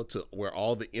 Just go to where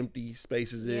all the empty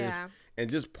spaces is Yeah. and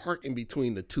just park in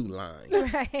between the two lines.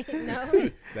 Right. No.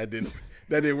 That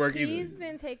didn't work either. He's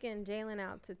been taking Jalen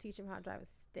out to teach him how to drive a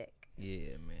stick.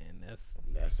 Yeah, man.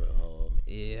 That's a whole.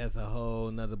 That's a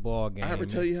whole nother ball game. I ever man.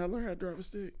 tell you how I learned how to drive a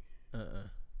stick?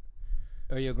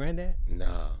 Or your granddad?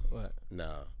 No. What?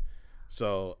 No.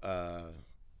 So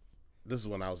this is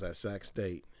when I was at Sac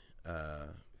State.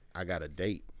 I got a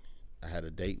date I had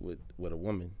a date with a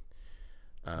woman.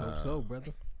 Hope so,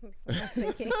 brother. So I was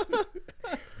thinking.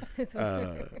 That's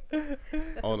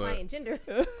on my a- gender.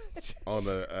 On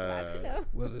the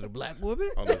Was it a black woman?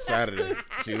 on a Saturday.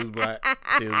 She was black.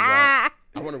 She was black.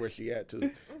 I wonder where she at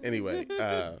too. Anyway,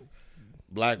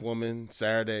 black woman,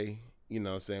 Saturday. You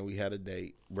know what I'm saying? We had a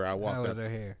date. Bro, How was her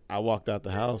hair? I walked out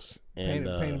the house and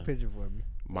Paint a picture for me.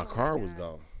 my car was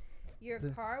gone. Your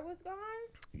car was gone?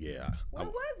 Yeah. What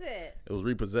was it? It was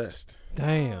repossessed.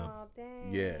 Damn. Oh, dang.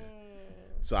 Yeah.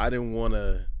 So I didn't want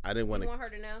to You want her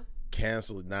to know?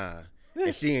 cancel it. Nah.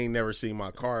 And she ain't never seen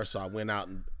my car, so I went out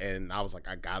and I was like,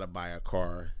 I gotta buy a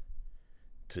car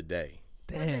today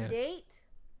Damn. Date?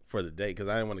 for the date because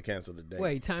I didn't want to cancel the date.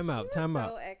 Wait, time out. Time So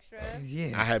out. extra.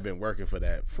 Yeah. I had been working for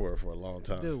that for a long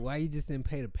time. Dude, why you just didn't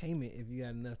pay the payment if you got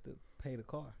enough to pay the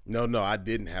car? No, I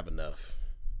didn't have enough.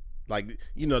 Like,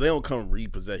 you know, they don't come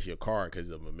repossess your car because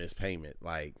of a missed payment.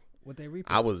 Like, What they repo?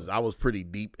 I was pretty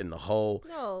deep in the hole.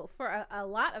 No, for a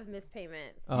lot of missed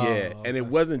payments. Oh, Yeah, and it okay.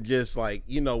 wasn't just like,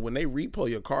 you know, when they repo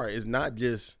your car, it's not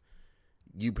just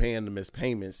you paying the missed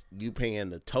payments. You paying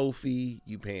the tow fee,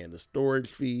 you paying the storage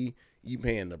fee, you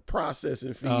paying the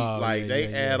processing fee. Oh, like, yeah, they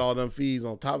yeah, add yeah. all them fees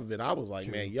on top of it. I was like,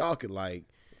 True. man, y'all could, like,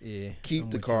 Yeah. keep I'm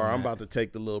the with you car. on I'm that. about to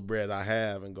take the little bread I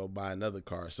have and go buy another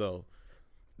car. So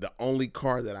the only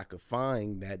car that I could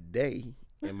find that day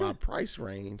in my price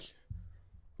range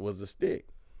was a stick.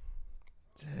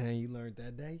 Dang, you learned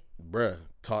that day? Bruh,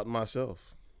 taught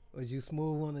myself. Was you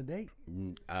smooth on the date?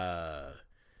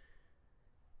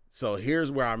 So here's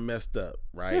where I messed up,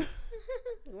 right?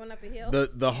 Went up a hill.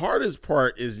 The hardest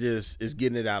part is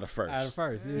getting it out of first. Out of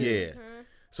first, yeah. Yeah.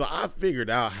 So I figured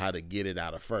out how to get it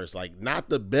out of first. Like, not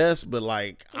the best, but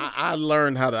like I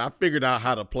learned I figured out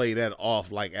how to play that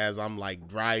off, like, as I'm like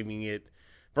driving it.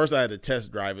 First I had to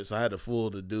test drive it, so I had to fool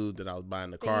the dude that I was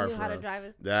buying the car knew from. how to drive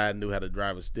it? That I knew how to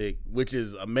drive a stick, which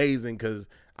is amazing because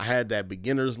I had that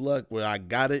beginner's luck where I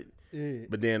got it. Yeah.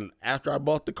 But then after I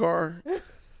bought the car,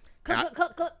 Click.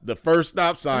 the first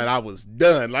stop sign, I was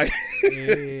done. Like,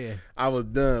 Yeah. I was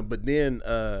done. But then,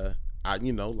 I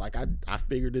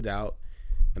figured it out,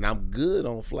 and I'm good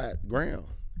on flat ground.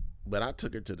 But I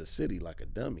took her to the city like a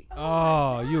dummy.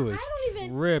 Oh, you was I don't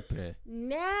even- tripping.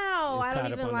 Now It's I caught don't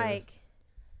up even under the- like.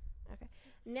 Okay.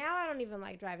 Now I don't even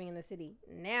like driving in the city.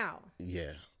 Now.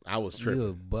 Yeah, I was You tripping.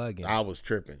 was bugging. I was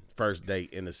tripping. First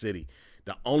date in the city.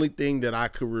 The only thing that I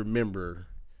could remember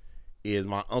is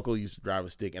my uncle used to drive a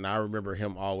stick, and I remember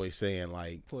him always saying,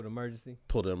 like, For the emergency.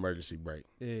 pull the emergency brake.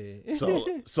 Yeah.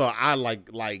 So I like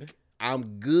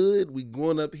I'm good. We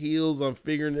going up hills. I'm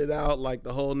figuring it out like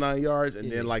the whole 9 yards.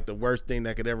 And then like the worst thing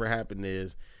that could ever happen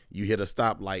is you hit a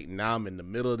stoplight. Now I'm in the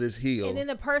middle of this hill, And then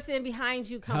the person behind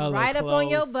you come Hella right up on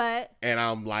your close. butt. and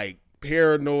I'm like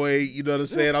paranoid. You know what I'm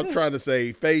saying? I'm trying to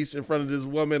say face in front of this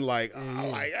woman. Like,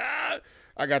 I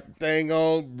got the thing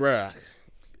on, bruh.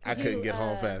 I Did couldn't you, get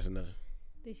home fast enough.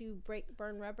 Did you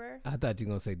burn rubber? I thought you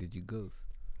were going to say, did you goose?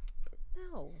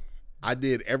 No. I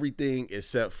did everything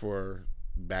except for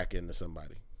back into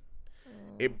somebody.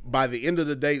 By the end of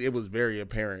the date, it was very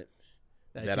apparent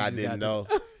that you I just didn't got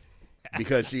know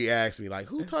because she asked me, like,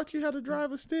 who taught you how to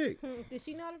drive a stick? Did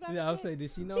she know how to drive? Yeah, I a was stick? saying,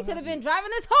 did she know? She how could have to- been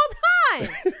driving this whole time.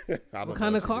 I don't What know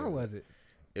kind if of she car did. was it?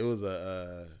 It was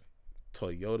a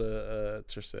Toyota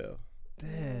Tercel.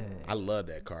 Damn. I love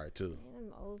that car too.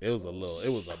 Them old It was school. it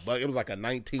was like a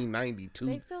 1992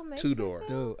 They still make two-door. Tercels?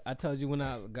 Dude, I told you when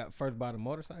I first bought a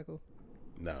motorcycle.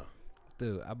 No.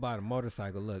 Dude, I bought a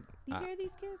motorcycle. Look, You hear these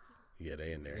kids? Yeah,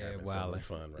 they in there Yeah, having so wildin'. much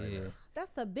fun right yeah, now.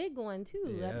 That's the big one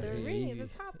too. Yeah, At the yeah, ring he- at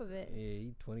the top of it. yeah,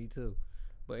 he 22.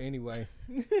 But anyway,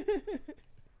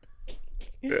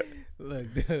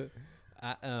 look, dude,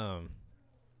 I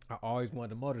always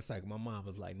wanted a motorcycle. My mom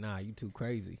was like, "Nah, you too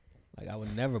crazy. Like, I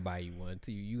would never buy you one.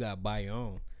 Till you gotta buy your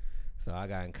own." So I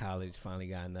got in college, finally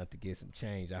got enough to get some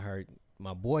change. I heard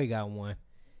my boy got one,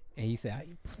 and he said,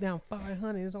 "You put down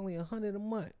 $500. It's only $100 a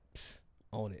month." Psst,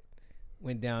 on it.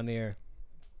 Went down there,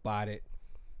 bought it.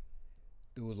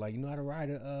 Dude was like, "You know how to ride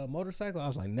a motorcycle?" I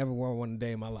was like, "Never wore one a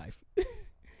day in my life."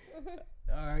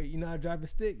 All right, you know how to drive a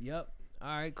stick? Yep. All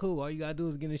right, cool. All you gotta do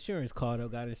is get insurance. Called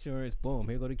up, got insurance. Boom,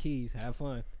 here go the keys. Have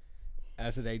fun.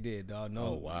 That's what they did, dog. No,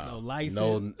 Oh wow. no license.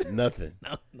 No nothing.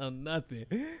 No, nothing.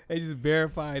 They just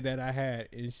verified that I had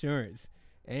insurance.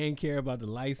 They didn't care about the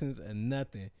license or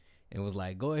nothing. And was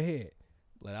like, go ahead.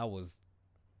 But I was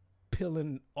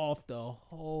peeling off the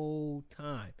whole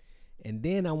time. And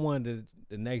then the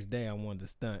next day I wanted to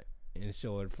stunt and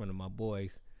show it in front of my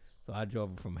boys. So I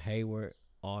drove it from Hayward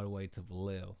all the way to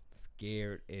Vallejo.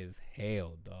 Scared as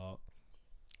hell, dog.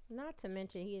 Not to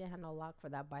mention he didn't have no lock for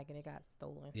that bike and it got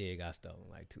stolen. Yeah, it got stolen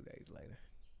like 2 days later.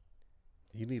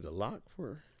 You need a lock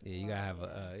for? Yeah, you gotta have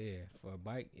a for a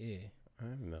bike. Yeah, I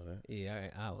didn't know that. yeah.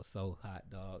 I was so hot,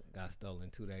 dog. Got stolen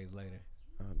 2 days later.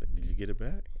 Did you get it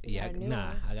back? Yeah, got a new nah.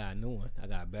 one. I got a new one. I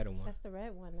got a better one. That's the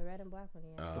red one, the red and black one.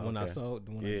 Yeah. The one I Okay. sold.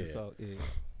 The one I just sold. Yeah.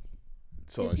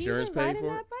 So Is he insurance even paid riding for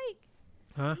that it? bike?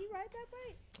 Huh? He ride that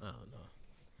bike? I don't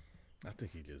know. I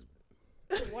think he just.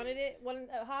 Wanted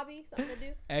a hobby, something to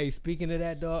do. Hey, speaking of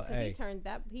that, dog. Cause Hey,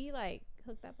 he like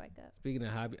hooked that bike up. speaking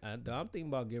of hobby, I'm thinking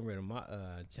about getting rid of my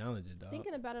Challenger, dog.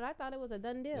 Thinking about it, I thought it was a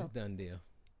done deal. It's done deal.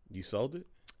 You sold it?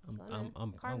 I'm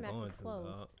CarMax going is to. closed.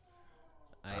 Dog.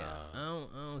 I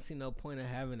don't see no point in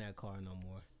having that car no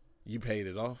more. You paid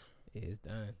it off? Yeah, it's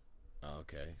done.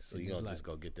 Okay, so It's you gonna just just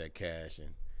go get that cash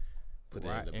and put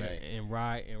Ride, it in the bank? and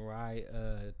ride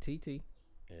TT.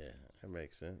 Yeah, that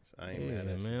makes sense. I ain't Yeah, mad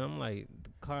at you. man. I'm like, the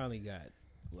car only got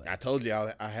what? I told you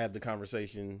I had the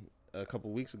conversation a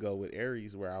couple weeks ago with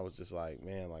Aries where I was just like,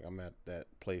 man, like I'm at that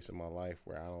place in my life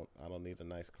where I don't need a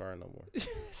nice car no more.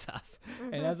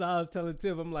 And that's all I was telling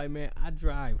Tiff. I'm like, man, I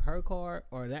drive her car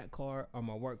or that car or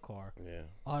my work car Yeah.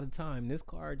 all the time. This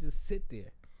car just sit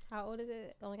there. How old is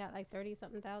it? Only got like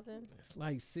 30-something thousand. It's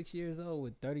like 6 years old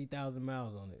with 30,000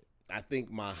 miles on it. I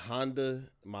think my Honda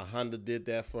did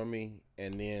that for me,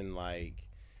 and then like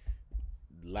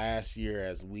last year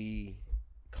as we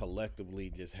collectively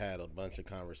just had a bunch of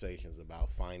conversations about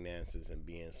finances and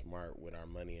being smart with our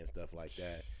money and stuff like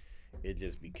that, it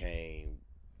just became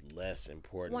less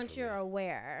important. Once you're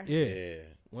aware. Yeah.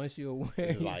 Once you're aware.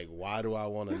 It's like, why do I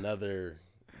want another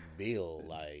bill?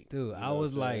 Like, Dude, you know I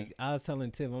was what I'm like, saying? I was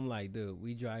telling Tiff, I'm like, dude,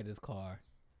 we drive this car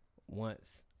once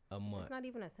a month. It's not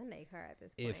even a Sunday car at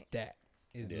this point. If that.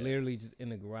 It's Yeah. literally just in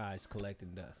the garage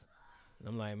collecting dust. And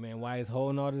I'm like, man, why is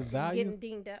holding all this I'm value? getting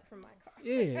dinged up from my car.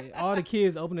 Yeah, all the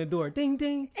kids open the door. Ding,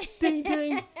 ding, ding,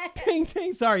 ding, ding,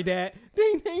 ding. Sorry, Dad.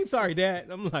 Ding, ding. Sorry, Dad.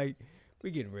 I'm like,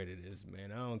 we getting rid of this,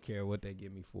 man. I don't care what they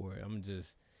give me for it. I'm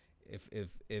just,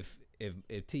 if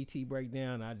TT break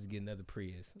down, I just get another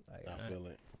Prius. Like, I feel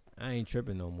it. I ain't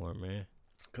tripping no more, man.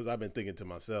 Because I've been thinking to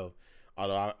myself,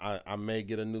 although I may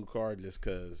get a new car just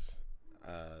because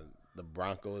the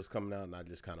Bronco is coming out, and I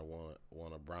just kind of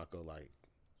want a Bronco. Like,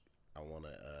 I want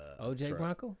a OJ truck.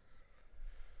 Bronco?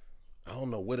 I don't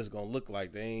know what it's gonna look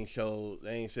like. They ain't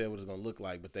said what it's gonna look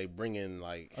like, but they bringing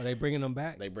like Are they bringing them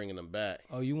back? they bringing them back.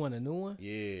 Oh, you want a new one?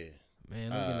 Yeah,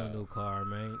 Man, don't get no new car,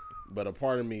 man. but a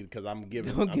part of me, because I'm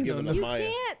giving Don't get them no You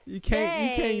my.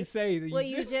 can't say that what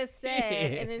you just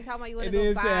said, and then talk about you want And to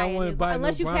then go say, buy I a wanna new buy car. a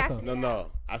Unless new you cash Bronco. it No, out.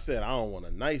 no. I said I don't want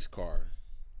a nice car.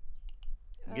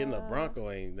 Getting a Bronco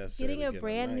ain't necessarily Getting a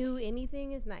brand nice. new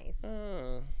anything is nice.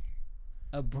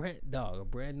 A brand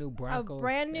new Bronco. A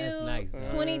brand new That's nice, dog.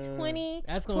 2020,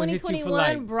 That's gonna hit you for 2021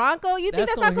 like. Bronco. You think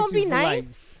that's not gonna be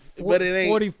nice? But it ain't.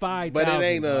 45. But it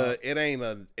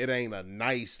ain't a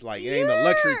nice, like, it ain't a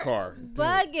luxury car.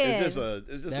 Bugging. It's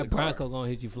just That a Bronco car. gonna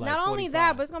hit you for like. Not 45. only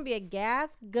that, but it's gonna be a gas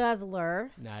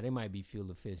guzzler. Nah, they might be fuel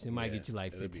efficient. It might Yeah, get you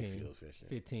like it'll be 15, fuel efficient.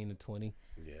 15 to 20.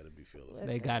 Yeah, it'll be fuel Listen.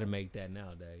 They got to make that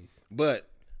nowadays. But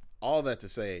all that to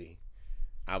say,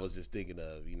 I was just thinking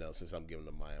of, since I'm giving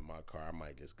them my car, I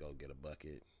might just go get a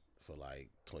bucket for like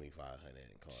 $2,500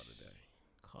 and call it a day.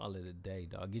 Call it a day,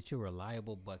 dog. Get your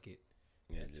reliable bucket.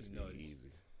 Yeah, just be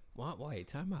easy. Wait,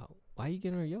 time out. Why you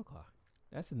getting her your car?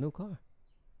 That's a new car.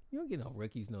 You don't get no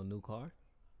rookies no new car.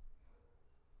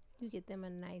 You get them a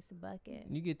nice bucket.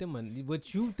 You get them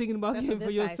what you thinking about That's getting what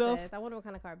for this guy yourself? says. I wonder what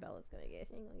kind of car Bella's gonna get.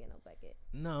 She ain't gonna get no bucket.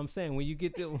 No, I'm saying when you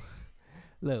get the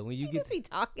look when you You get just be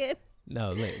talking.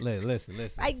 no listen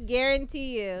I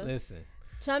guarantee you. listen.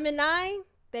 Chum and I,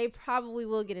 they probably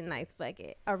will get a nice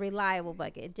bucket, a reliable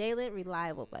bucket. Jalen,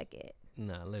 reliable bucket.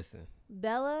 Nah, listen.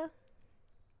 Bella,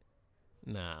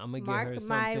 Nah, I'm gonna get her mark something.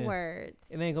 my words.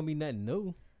 It ain't gonna be nothing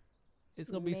new. It's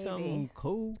gonna be something Maybe.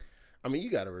 cool. I mean, you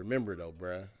got to remember, though,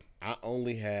 bruh, I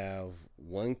only have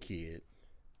one kid.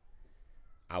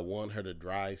 I want her to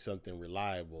drive something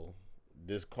reliable.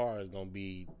 This car is going to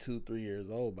be 2-3 years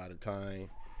old by the time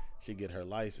she get her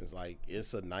license. Like,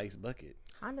 it's a nice bucket.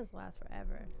 Hondas last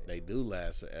forever. They do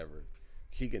last forever.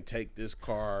 She can take this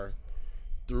car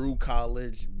through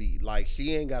college.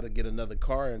 She ain't got to get another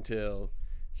car until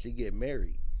she get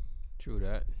married. True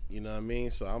that. You know what I mean?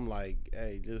 So I'm like,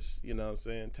 hey, just, you know what I'm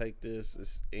saying? Take this.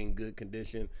 It's in good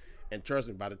condition. And trust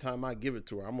me, by the time I give it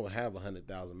to her, I'm going to have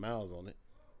 100,000 miles on it.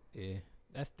 Yeah,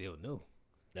 that's still new.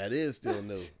 That is still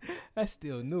new. That's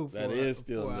still new. For That is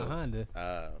still for new. a Honda.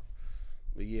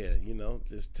 But yeah,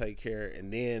 just take care.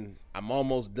 And then I'm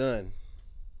almost done.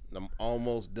 I'm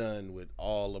almost done with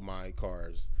all of my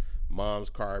cars. Mom's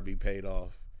car be paid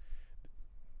off.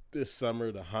 This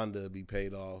summer, the Honda will be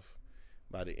paid off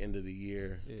by the end of the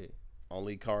year. Yeah.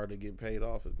 Only car to get paid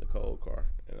off is Nicole's car,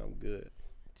 and I'm good.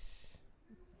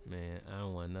 Man, I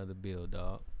don't want another bill,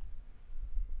 dog.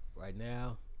 Right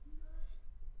now,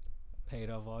 paid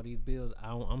off all these bills.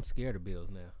 I'm scared of bills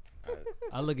now.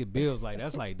 I look at bills like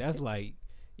that's like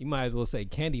you might as well say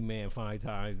Candyman 5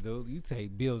 times, dude. You say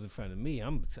bills in front of me,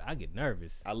 I get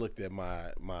nervous. I looked at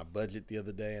my budget the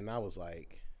other day, and I was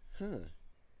like,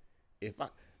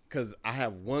 because I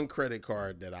have one credit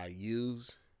card that I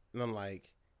use, and I'm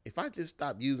like, if I just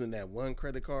stop using that one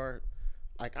credit card,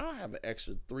 like I'll have an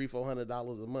extra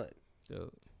 $300-400 a month. Dude.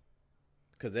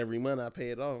 Because every month I pay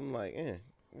it off. I'm like,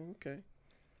 okay.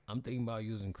 I'm thinking about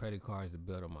using credit cards to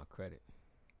build on my credit.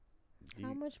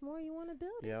 How much more you want to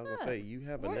build? Yeah, I was going to say, you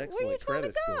have an where excellent you trying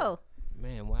credit to go? score.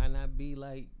 Man, why not be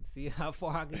like, see how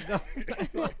far I can go?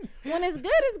 When it's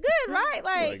good, right?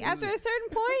 Like after a certain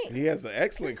point. He has an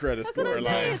excellent credit That's score. what I'm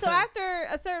saying. So after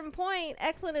a certain point,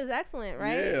 excellent is excellent,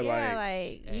 right? Yeah,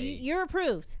 like hey. you're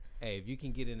approved. Hey, if you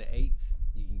can get in the 8s,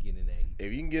 you can get in the 8s.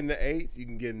 If you can get in the 8s, you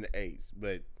can get in the 8s.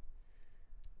 But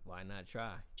why not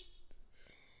try?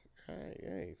 All right,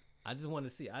 hey. I just want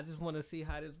to see how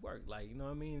this works. Like, you know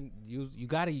what I mean? You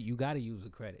gotta use the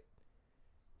credit.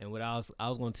 And what I was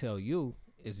gonna tell you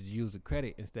is to use the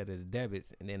credit instead of the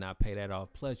debits, and then I pay that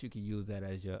off. Plus, you can use that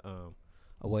as your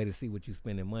a way to see what you're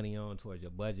spending money on towards your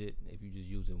budget if you're just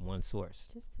using one source.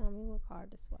 Just tell me what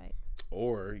card to swipe.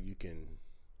 Or you can,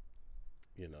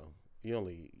 you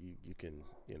can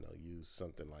use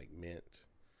something like Mint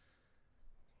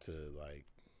to like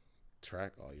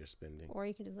track all your spending. Or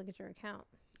you can just look at your account.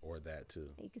 Or that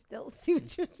too. You can still see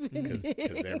what you're spending. Because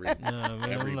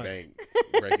every like, bank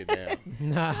break it down.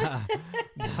 Nah.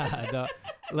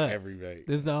 Look, every bank.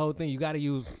 This is the whole thing. You got to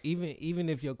use, even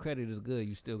if your credit is good,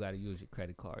 you still got to use your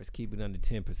credit cards. Keep it under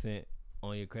 10%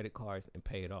 on your credect cards and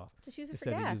pay it off. Just use it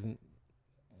for gas.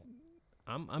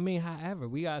 However,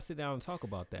 we got to sit down and talk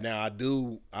about that. Now, I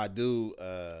do. After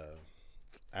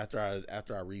I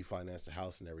refinanced the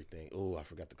house and everything. Oh, I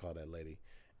forgot to call that lady.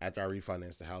 After I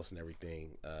refinanced the house and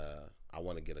everything, I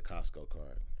want to get a Costco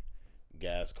card,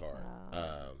 gas card,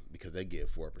 because they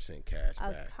get 4% cash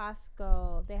back.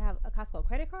 Costco, they have a Costco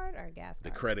credit card or a gas card?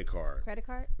 The credit card. Credit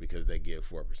card? Because they get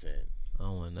 4%. I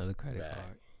want another credit back.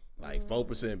 card. Like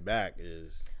 4% back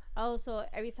is. Oh, so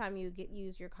every time you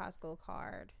use your Costco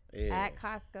card at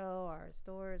Costco or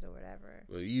stores or whatever.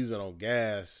 Well, you use it on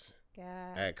gas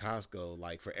at Costco.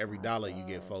 Like for every dollar you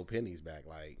get 4 pennies back.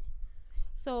 Like.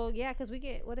 So yeah, because we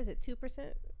get, what is it,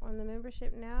 2% on the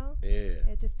membership now? Yeah,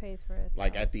 it just pays for us.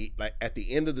 Like at the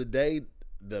end of the day,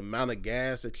 the amount of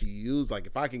gas that you use, like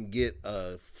if I can get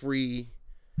a free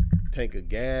tank of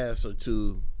gas or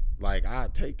two, like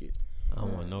I'd take it. I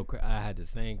don't want no credit. I had the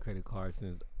same credit card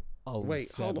since. Oh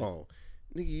wait, hold on,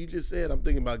 nigga, you just said I'm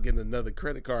thinking about getting another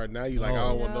credit card. Now you like I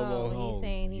don't want no more. He's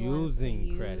saying he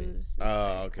using credit.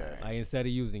 Oh, okay. Like instead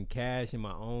of using cash in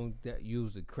my own,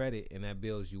 use the credit, and that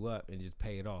builds you up, and just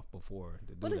pay it off before.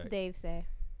 What does Dave say?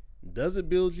 Does it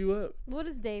build you up? What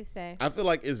does Dave say? I feel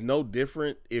like it's no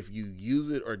different if you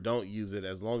use it or don't use it,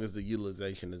 as long as the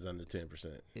utilization is under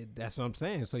 10%. That's what I'm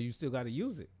saying. So you still got to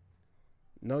use it.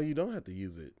 No, you don't have to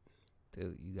use it.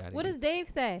 Dude, you got. What does Dave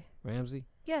say? Ramsey?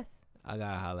 Yes. I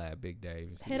gotta holla at Big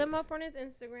Dave. Hit him up on his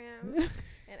Instagram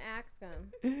and ask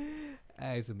him.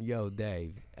 Ask him, yo,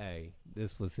 Dave. Hey,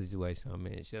 this was the situation I'm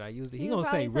in. Should I use it? He gonna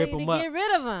say rip him up. Get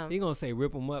rid of him. He gonna say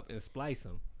rip him up and splice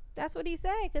him. That's what he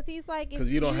say, because he's like,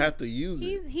 because you don't have to use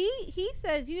it. He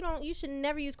says you should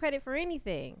never use credit for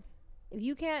anything. If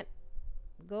you can't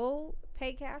go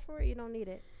pay cash for it, you don't need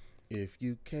it. If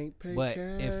you can't pay but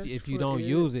cash, but if you don't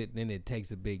use it, then it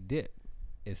takes a big dip.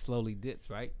 It slowly dips,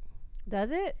 right?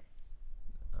 Does it?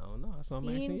 I don't know. That's what I'm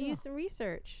asking you. You need to do some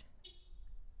research.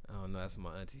 I don't know. That's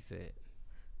what my auntie said.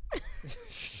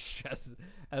 that's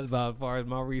about as far as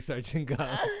my researching goes.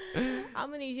 I'm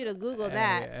gonna need you to Google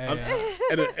that.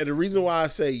 And the reason why I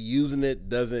say using it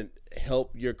doesn't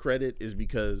help your credit is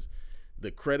because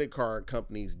the credit card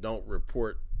companies don't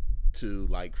report to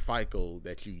like FICO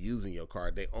that you using your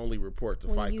card. They only report to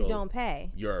when FICO you don't pay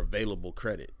your available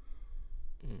credit.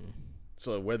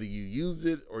 So whether you use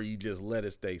it or you just let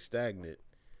it stay stagnant,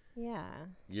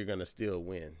 you're gonna still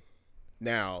win.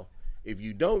 Now, if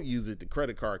you don't use it, the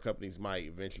credit card companies might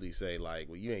eventually say like,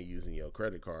 "Well, you ain't using your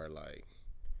credit card. Like,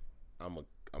 I'm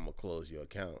gonna close your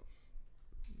account."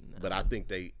 No. But I think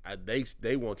they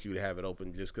want you to have it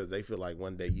open just because they feel like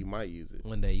one day you might use it.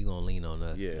 One day you gonna lean on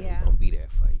us. Yeah. We're gonna be there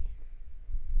for you.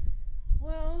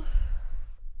 Well,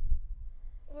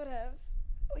 whatevs.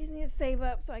 We need to save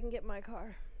up so I can get my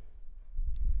car.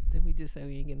 Didn't we just say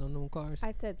we ain't getting on no cars?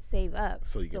 I said save up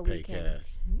so you can pay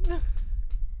cash.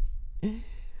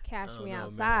 Cash me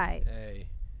outside. Man. Hey,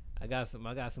 I got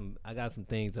some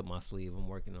things up my sleeve I'm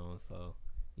working on. So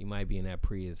you might be in that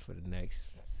Prius for the next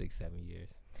 6-7 years.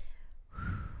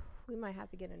 We might have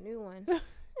to get a new one.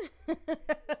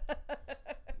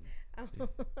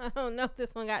 I don't know if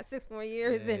this one got 6 more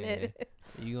years in it.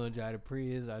 You gonna drive the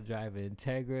Prius? I'll drive an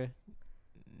Integra.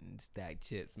 Stack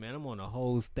chips, man. I'm on a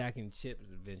whole stacking chips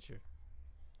adventure.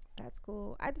 That's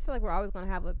cool. I just feel like we're always gonna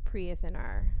have a Prius in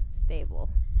our stable.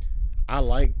 I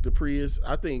like the Prius.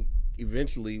 I think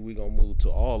eventually we're gonna move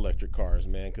to all electric cars,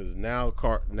 man. Because now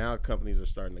companies are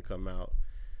starting to come out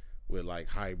with like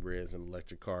hybrids and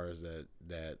electric cars that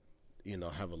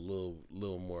have a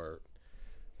little more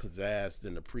pizzazz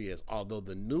than the Prius. Although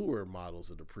the newer models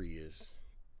of the Prius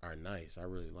are nice, I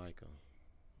really like them.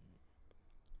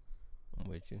 I'm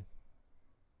with you.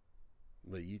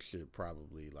 But you should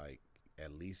probably like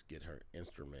at least get her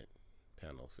instrument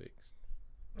panel fixed.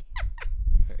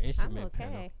 Her instrument I'm okay.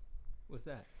 panel. What's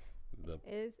that? The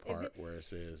part where it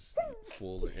says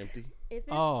full or empty. If it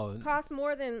costs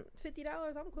more than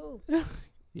 $50, I'm cool.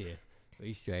 Yeah,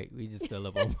 we straight. We just fill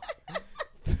up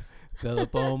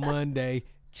on Monday.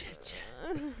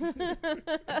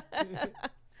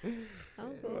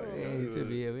 I'm cool.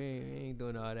 We ain't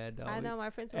doing all that, dog. I know my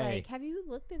friends were like, "Have you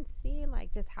looked into seeing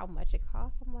like just how much it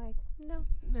costs?" I'm like, "No,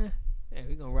 nah." Hey,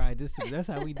 we gonna ride this. That's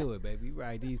how we do it, baby. We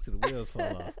ride these till the wheels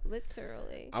fall off.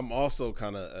 Literally. I'm also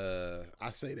kind of I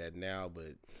say that now,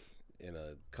 but in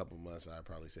a couple months I'd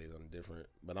probably say something different.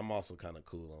 But I'm also kind of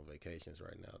cool on vacations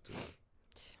right now too.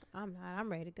 I'm not. I'm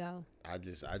ready to go. I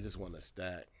just want to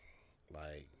stack.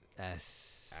 Like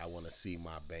I want to see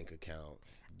my bank account.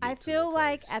 I feel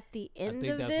like at the end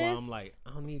of this, that's why I'm like,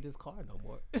 I don't need this car no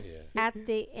more. Yeah. At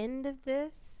the end of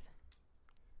this,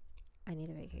 I need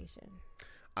a vacation.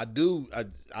 I do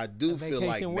feel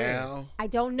like where? now. I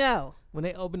don't know. When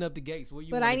they open up the gates, where you?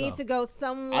 But I need to go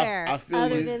somewhere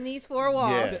other than these four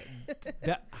walls.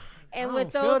 Yeah. And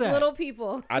with those little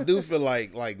people. I do feel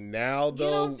like now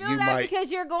though you don't feel that might,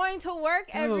 because you're going to work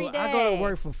every day. I go to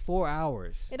work for 4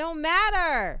 hours. It don't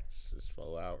matter. It's just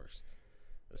 4 hours.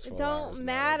 It don't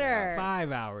matter.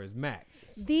 5 hours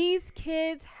max. These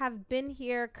kids have been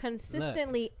here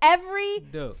consistently every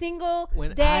single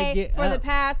day for the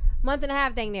past month and a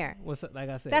half. Dang near. Like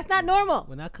I said, that's not normal.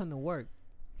 When I come to work,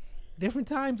 different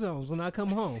time zones. When I come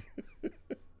home,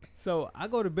 so I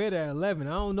go to bed at 11.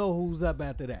 I don't know who's up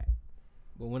after that.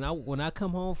 But when I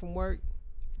come home from work,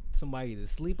 somebody either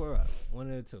sleep or up. One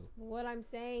of the two. What I'm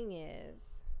saying is,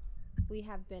 we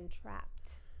have been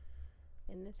trapped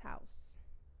in this house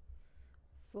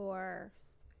for,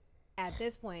 at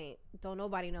this point, don't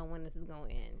nobody know when this is going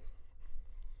to end.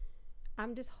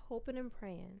 I'm just hoping and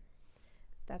praying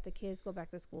that the kids go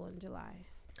back to school in July.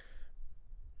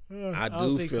 I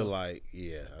do feel like,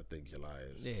 I think July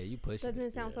is. Yeah, you push it. Doesn't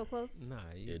it sound so close? Nah,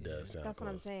 it does sound that's close.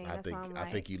 What I'm saying. I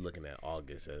think you're looking at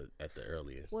August at the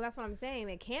earliest. Well, that's what I'm saying.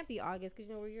 It can't be August because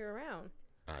you know where you're around.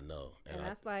 I know. And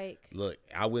that's like... Look,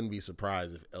 I wouldn't be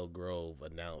surprised if Elk Grove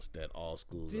announced that all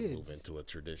schools are moving to a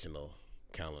traditional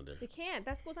calendar. They can't.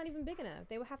 That school's not even big enough.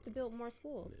 They would have to build more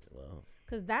schools. Well...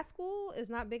 Because that school is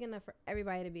not big enough for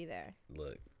everybody to be there.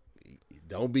 Look,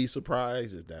 don't be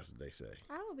surprised if that's what they say.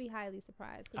 I would be highly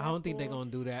surprised. I don't think they're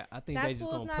going to do that. I think they're just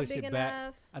going to push it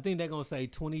back. I think they're going to say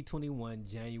 2021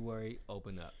 January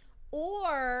open up.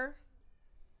 Or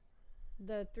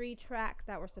the 3 tracks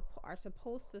that are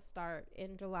supposed to start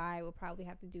in July will probably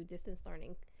have to do distance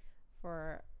learning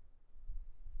for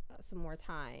some more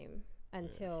time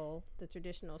until the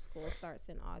traditional school starts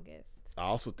in August. I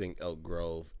also think Elk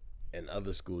Grove and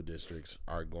other school districts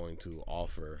are going to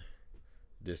offer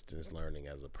distance learning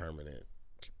as a permanent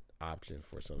option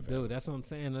for some families. Dude, that's what I'm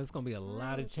saying. There's going to be a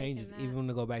lot of changes even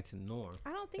to go back to the norm.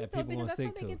 I don't think so because that's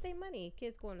how they get their money,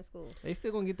 kids going to school. They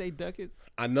still going to get their ducats.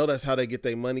 I know that's how they get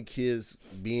their money, kids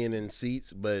being in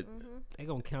seats, but they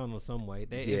going to count on some way.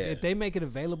 If they make it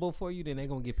available for you, then they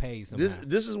going to get paid somehow.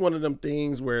 This is one of them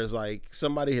things where it's like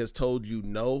somebody has told you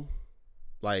no.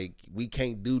 Like, we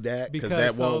can't do that because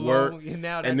that won't work.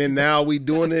 And then now we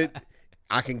doing it.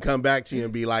 I can come back to you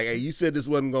and be like, hey, you said this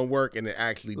wasn't going to work, and it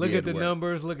actually did work. Look at the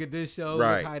numbers. Look at this show.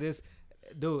 Right. Look how this.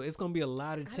 Dude, it's going to be a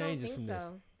lot of changes from this.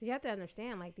 You have to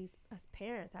understand, like, us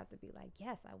parents have to be like,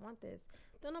 yes, I want this.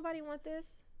 Don't nobody want this?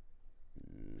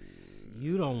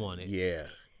 You don't want it. Yeah.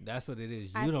 That's what it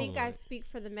is. I think I speak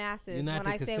for the masses when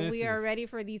I say we are ready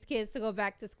for these kids to go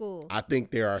back to school. I think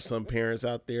there are some parents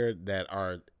out there that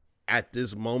are, at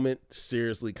this moment,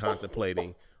 seriously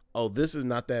contemplating, oh, this is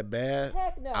not that bad.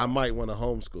 Heck no. I might want to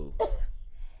homeschool.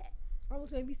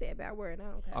 Almost made me say a bad word. And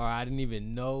I don't care. Or I didn't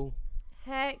even know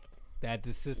that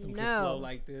the system could flow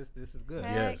like this. This is good.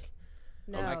 Yes.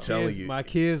 No. I'm telling you. My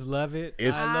kids love it. I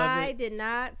love it. did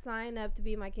not sign up to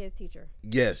be my kid's teacher.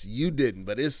 Yes, you didn't,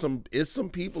 but it's some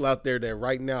people out there that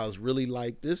right now is really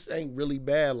like, this ain't really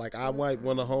bad. Like, I might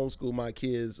want to homeschool my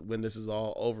kids when this is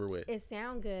all over with. It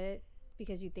sound good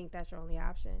because you think that's your only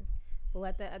option, but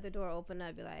let the other door open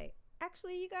up. Be like,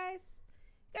 actually, you guys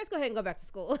go ahead and go back to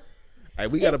school. Hey,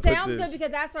 we got to put this. It sounds good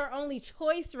because that's our only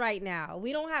choice right now.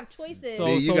 We don't have choices. So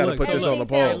you got to put this on the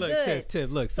poll. Look, Tiff,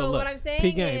 look. So what I'm saying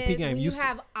is, when you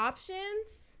have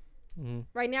options,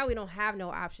 right now we don't have no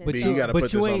options. But you got to put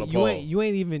this on the poll. You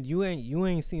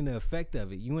ain't seen the effect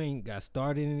of it. You ain't got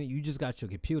started in it. You just got your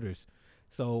computers.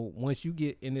 So once you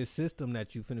get in this system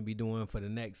that you finna be doing for the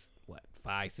next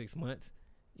 5-6 months,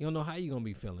 you don't know how you gonna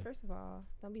be feeling. First of all,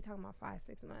 don't be talking about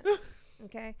 5-6 months.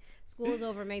 Okay, school is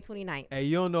over May 29th. Hey,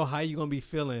 you don't know how you gonna be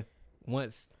feeling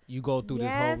once you go through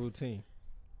this whole routine.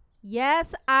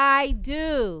 Yes, I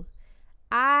do.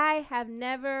 I have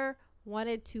never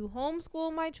wanted to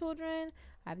homeschool my children.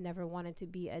 I've never wanted to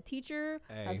be a teacher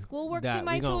of schoolwork to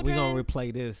my children. We're gonna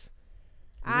replay this.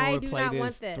 I do not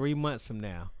want this. 3 months from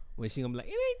now, when she gonna be like,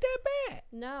 it ain't that bad.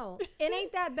 No, it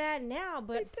ain't that bad now,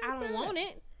 but I don't want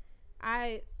it.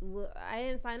 I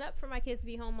didn't sign up for my kids to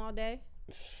be home all day.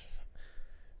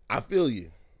 I feel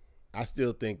you. I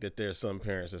still think that there's some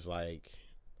parents that's like,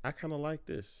 I kind of like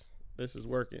this. This is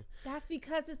working. That's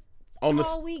because it's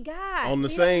all we got. On the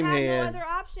same hand, no other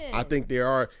option. I think there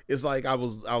are. It's like I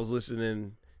was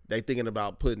listening. They thinking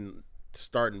about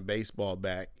starting baseball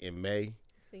back in May.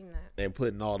 Seen that. And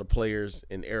putting all the players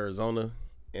in Arizona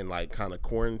and like kind of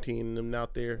quarantining them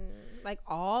out there. Like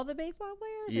all the baseball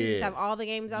players? Yeah. Just have all the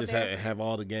games out there? Just have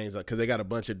all the games out because they got a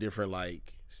bunch of different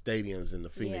like stadiums in the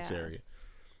Phoenix area.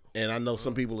 And I know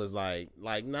some people is like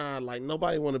nah, like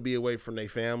nobody want to be away from their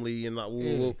family and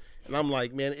and I'm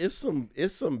like, man, it's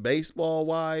some baseball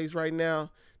wives right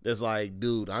now that's like,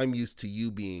 dude, I'm used to you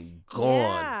being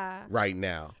gone right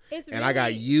now, and I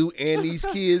got you and these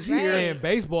kids here. And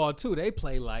baseball too, they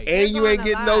play like, and you ain't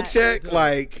getting no check. Dude.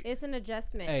 Like, it's an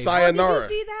adjustment. Sayonara.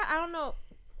 Did you see that? I don't know.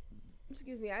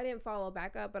 Excuse me, I didn't follow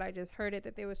back up, but I just heard it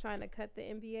that they was trying to cut the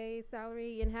NBA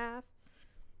salary in half.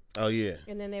 Oh yeah.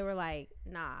 And then they were like,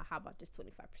 "Nah, how about just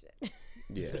 25%?"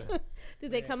 Yeah.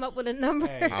 Did they come up with a number?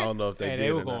 I don't know if they did.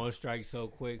 They were going to strike so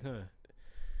quick, huh?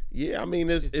 Yeah, I mean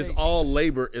it's all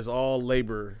labor. It's all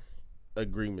labor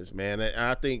agreements, man. And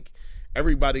I think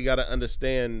everybody got to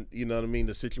understand. You know what I mean?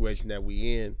 The situation that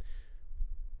we in.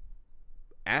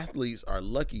 Athletes are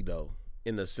lucky though,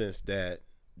 in the sense that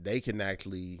they can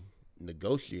actually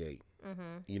negotiate.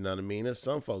 You know what I mean? There's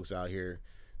some folks out here.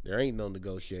 There ain't no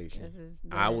negotiation.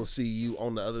 I will see you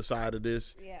on the other side of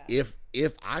this if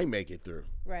I make it through.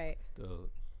 Right.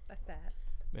 Dude. That's sad.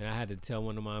 Man, I had to tell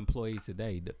one of my employees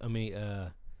today.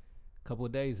 A couple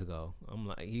of days ago. I'm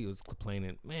like, he was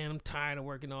complaining, man, I'm tired of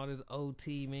working all this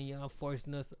OT, man. Y'all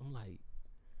forcing us. I'm like,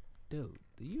 dude,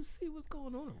 do you see what's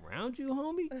going on around you,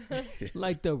 homie?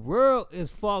 Like, the world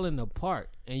is falling apart,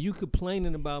 and you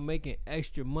complaining about making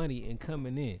extra money and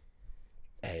coming in.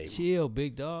 Hey, chill,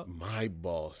 big dog. My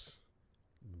boss,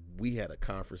 we had a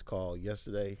conference call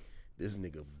yesterday. This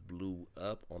nigga blew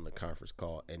up on the conference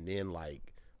call and then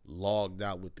like logged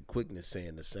out with the quickness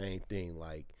saying the same thing.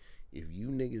 Like, if you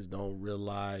niggas don't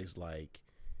realize like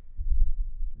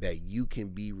that you can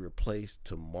be replaced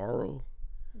tomorrow.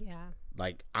 Yeah.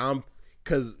 Like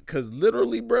cause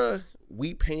literally, bruh,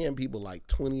 we paying people like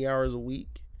 20 hours a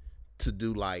week to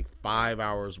do like 5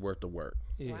 hours worth of work.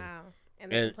 Yeah. Wow.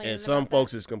 And some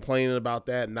folks is complaining about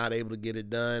that, not able to get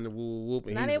it done.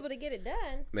 Not able to get it done.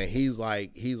 Man, he's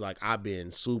like, I've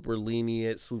been super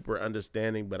lenient, super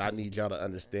understanding, but I need y'all to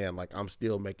understand, like, I'm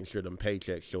still making sure them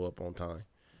paychecks show up on time.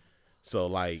 So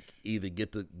like, either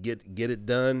get it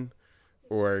done,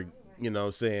 or you know what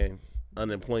I'm saying,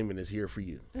 unemployment is here for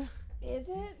you. Is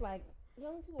it? Like,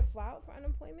 young people fly out for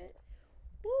unemployment?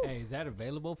 Woo. Hey, is that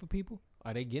available for people?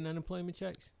 Are they getting unemployment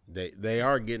checks? They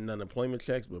are getting unemployment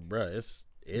checks, but bruh,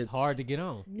 it's hard to get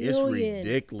on. It's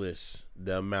ridiculous,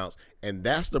 the amounts. And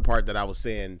that's the part that I was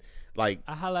saying, like,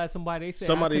 I highlighted somebody, they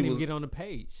said I couldn't even get on the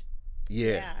page.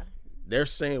 Yeah. They're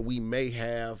saying we may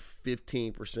have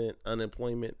 15%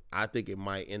 unemployment. I think it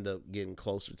might end up getting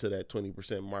closer to that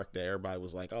 20% mark that everybody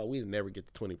was like, oh, we'd never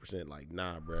get to 20%. Like,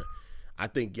 nah, bruh. I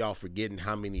think y'all forgetting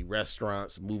how many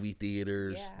restaurants, movie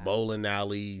theaters, bowling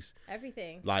alleys,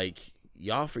 everything. Like,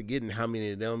 y'all forgetting how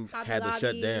many of them had to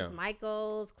shut down.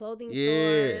 Michael's, clothing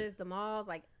stores, the malls,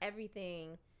 like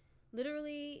everything.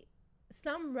 Literally,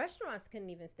 some restaurants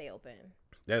couldn't even stay open.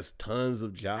 That's tons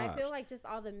of jobs. I feel like just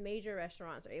all the major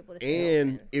restaurants are able to stay open.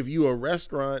 And if you a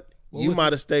restaurant, you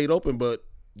might have stayed open, but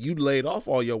you laid off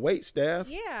all your wait staff.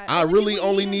 Yeah. I only really people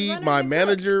only need is need runners my and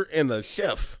manager and a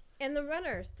chef. and the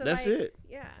runners. To That's like, it.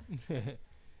 Yeah.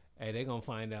 Hey, they gonna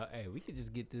find out. Hey, we could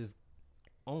just get this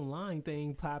online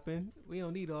thing popping. We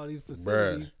don't need all these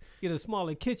facilities. Get a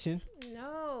smaller kitchen.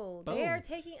 No, Boom. they are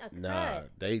taking a cut. Nah,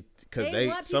 They because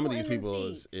want some of people these in them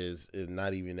people seats. is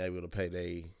not even able to pay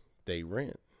they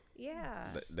rent. Yeah.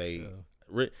 They So.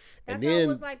 rent, That's and how then it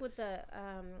was like with the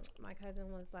my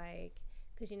cousin was like,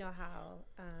 because you know how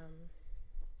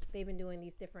they've been doing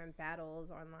these different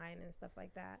battles online and stuff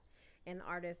like that, and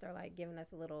artists are like giving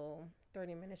us a little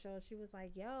 30-minute show. She was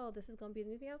like, yo, this is gonna be a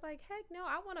new thing. I was like, heck no,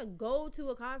 I want to go to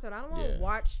a concert. I don't want to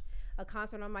watch a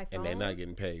concert on my phone. and they're not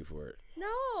getting paid for it.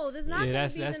 No, this not Yeah, gonna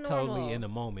that's be that's the normal. totally in the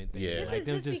moment thing. Yeah. This Like is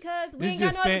them just because we this ain't got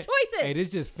just no other fan- choices. Hey, this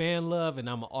just fan love, and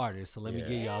I'm an artist, so let me Yeah.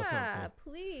 give y'all yeah, something.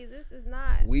 please. This is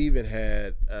not. We even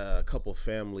had a couple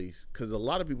families, because a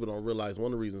lot of people don't realize one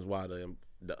of the reasons why the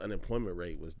unemployment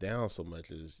rate was down so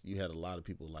much is you had a lot of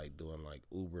people like doing like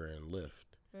Uber and Lyft.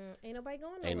 Ain't nobody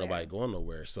going nowhere. Ain't nobody going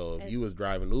nowhere. So if And- you was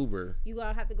driving Uber, You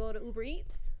gotta have to go to Uber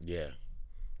Eats. yeah.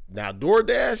 Now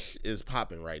DoorDash is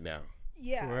popping right now.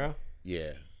 Yeah. For real?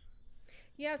 Yeah.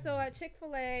 Yeah, so at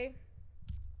Chick-fil-A,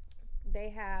 they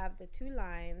have the two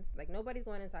lines. Like, nobody's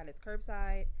going inside. It's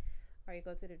curbside or you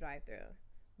go to the drive-thru.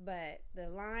 But the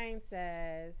line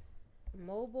says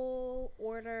mobile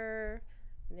order,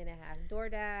 and then it has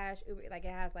DoorDash. Uber, like,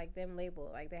 it has, like, them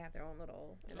labeled. Like, they have their own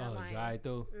little line. drive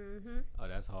through. Mm-hmm. Oh,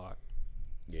 that's hard.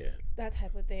 Yeah. That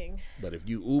type of thing. But if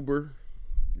you Uber,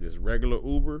 just regular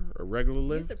Uber or regular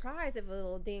You're Lyft, surprised if a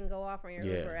little ding go off on your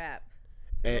Yeah. Uber app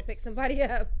to go And- pick somebody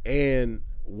up. and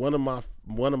one of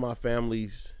my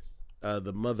families,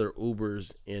 the mother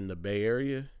Ubers in the Bay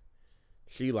Area.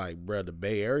 She like, bruh, the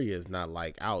Bay Area is not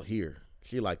like out here.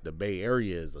 She like, the Bay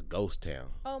Area is a ghost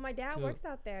town. Oh, my dad Good. works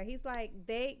out there. He's like,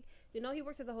 he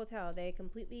works at the hotel. They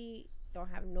completely don't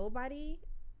have nobody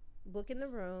booking the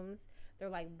rooms. They're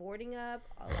like boarding up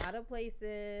a lot of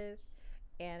places,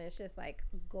 and it's just like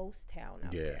ghost town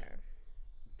out Yeah. there.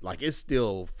 Like, it's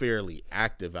still fairly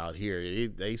active out here.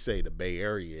 They say the Bay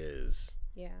Area is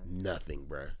Yeah. nothing,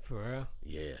 bruh. For real?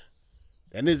 Yeah.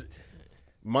 And it's,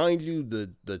 mind you,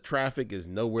 the traffic is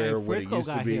nowhere Hey, what it Frisco used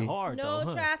to got be. hit hard No though,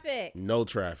 huh? traffic. No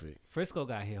traffic. Frisco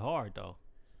got hit hard though.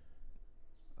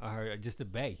 I heard just the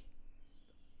Bay.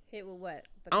 Hit with what?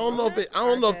 The I don't know if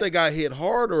corona? they got hit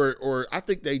hard or I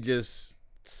think they just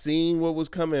seen what was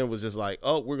coming and was just like,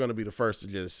 oh, we're gonna be the first to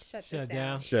just Shut Shut this down.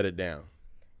 down. shut it down.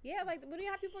 Yeah, like, we don't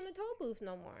have people in the toll booth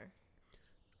no more.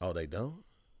 Oh, they don't?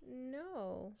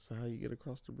 No. So how you get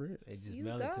across the bridge? They just You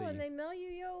mail go it to and you. they mail you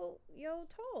your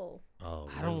toll. Oh,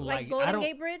 I don't really? Like Like, Golden I don't-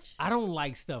 Gate Bridge? I don't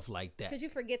like stuff like that. Because you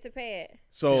forget to pay it.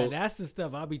 So Yeah, that's the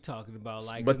stuff I'll be talking about.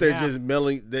 Like, but 'cause they're now just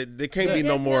mailing. They can't Look, be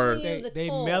no Just more. mailing you the they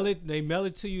toll mail it. They mail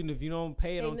it to you, and if you don't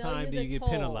pay it They on mail time, you then the you get toll.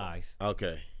 penalized.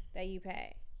 Okay. that you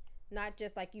pay. Not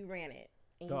just like you ran it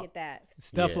and you Dog. get that.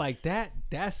 Stuff Yeah. like that.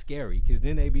 That's scary because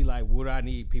then they be like, "What do I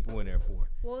need people in there for?"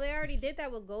 Well, they already did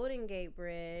that with Golden Gate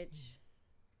Bridge.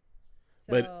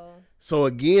 So, But- So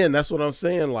again, that's what I'm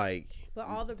saying. Like,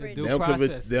 all the the bridges. due them process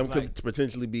could is like-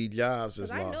 potentially be jobs Because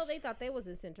that's I know lost. they thought they was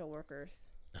essential workers.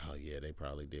 Oh yeah, they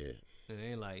probably did. And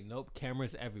they like, nope,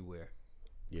 cameras everywhere.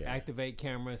 Yeah. Activate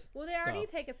cameras. Well, they already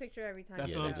Go. take a picture every time.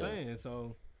 That's you Yeah, what I'm go. they do. saying.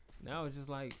 So now it's just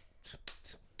like,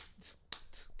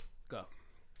 go.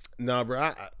 Nah, bro.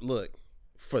 I look,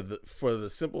 for the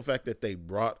simple fact that they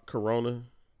brought Corona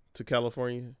to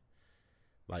California,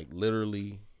 like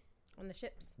literally On the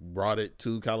ships. brought it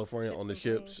to California Ships on the and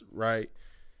ships, planes. right?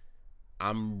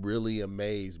 I'm really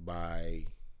amazed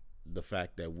the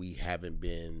fact that we haven't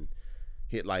been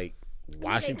hit like I mean, they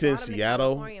Washington, brought 'em to Seattle.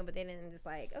 California, but they didn't just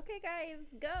like, okay, guys,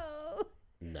 go.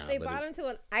 Nah, They but brought it's- them to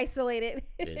an isolated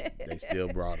they still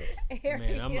brought them.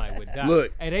 area. Man, I'm like with Doc.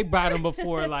 Look. Hey, they brought them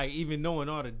before, like even knowing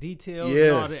all the details and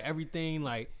all Yes. the everything.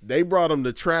 Like, They brought them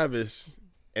to Travis,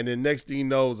 and then next thing you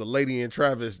know, it was a lady in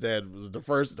Travis that was the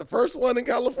first one in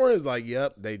California. Is like,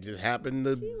 yep, they just happened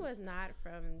to. She was not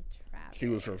from Travis. She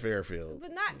was from Fairfield.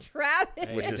 But not Travis.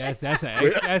 hey, Which is- that's the same.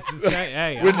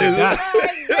 Hey, Which I'm is- with Doc. Oh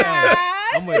my gosh.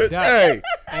 I'm with Doc. Hey,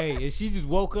 Hey, and she just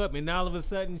woke up and all of a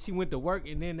sudden she went to work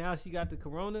and then now she got the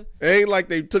corona. it ain't like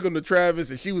they took him to Travis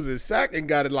and she was in Sac and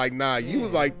got it. Like, nah, you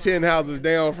was like 10 houses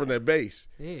down from that base.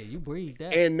 Yeah, you breathe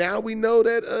that. And now we know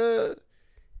that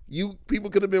people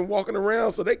could have been walking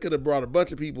around, so they could have brought a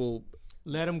bunch of people,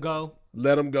 Let them go.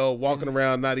 let them go, walking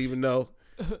around, not even know,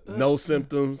 no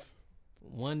symptoms.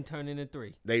 One turn into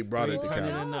three. They brought it to Well,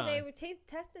 California. no. No, they were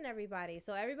testing everybody.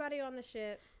 So everybody on the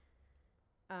ship.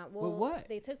 With what?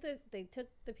 They took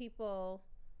the people.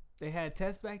 They had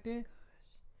tests back then.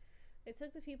 It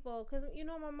took the people because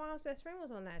my mom's best friend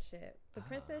was on that ship, the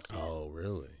princess ship. Oh,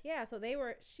 really? Yeah, so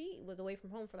she was away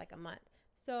from home for like a month.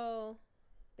 So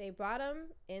they brought them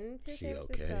into San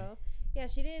Francisco. Okay? Yeah,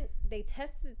 she didn't. They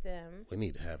tested them. We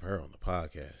need to have her on the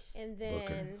podcast. And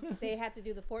then they had to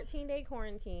do the 14-day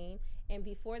quarantine. And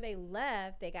before they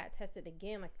left, they got tested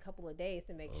again like a couple of days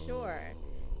to make sure.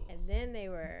 And then they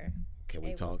were. Can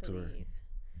we talk to her?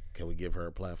 Can we give her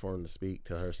a platform to speak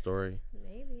to her story?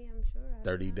 Maybe, I'm sure.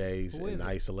 30 days in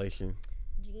isolation.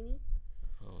 Jeannie?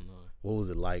 I don't know. What was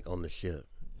it like on the ship?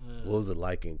 What was it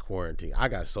like in quarantine? I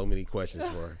got so many questions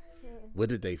for her. What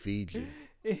did they feed you?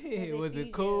 Was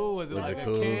it cool? Was it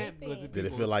cool? Did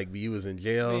it feel like you was in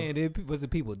jail? Man, was it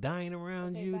people dying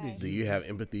around you? Do you have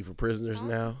empathy for prisoners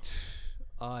now?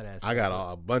 Oh, that's. I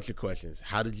got a bunch of questions.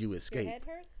 How did you escape? Your head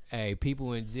hurts? Hey,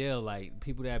 people in jail, like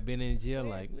people that have been in jail,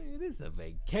 like, man, this is a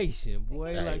vacation,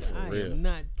 boy. Hey, like, I am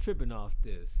not tripping off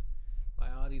this. Like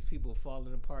all these people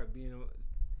falling apart, being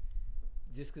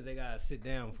just because they gotta sit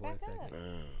down for a second.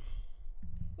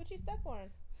 What you stuck on?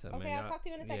 So, okay, man, I'll talk to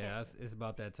you in a second. Yeah, it's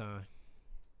about that time.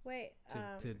 Wait.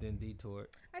 To then detour.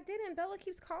 I didn't. Bella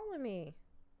keeps calling me.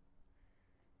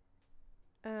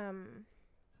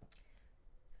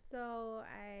 So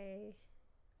I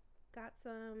got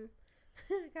some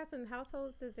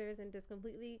household scissors and just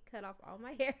completely cut off all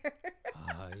my hair.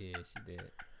 Oh yeah, she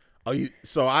did.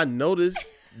 So I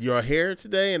noticed your hair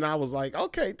today, and I was like,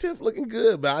 okay, Tiff looking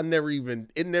good, but it never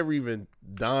even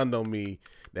dawned on me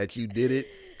that you did it,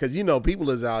 because people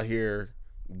is out here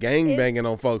gang banging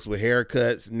on folks with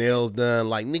haircuts, nails done,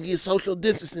 like nigga, it's social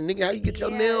distancing, nigga, how you get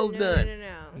your nails done?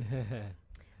 No.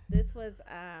 This was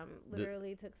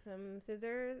literally took some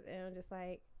scissors and I'm just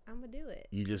like, I'm gonna do it.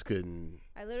 You just couldn't.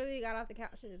 I literally got off the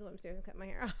couch and just went upstairs and cut my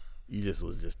hair off. You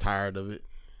was just tired of it.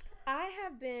 I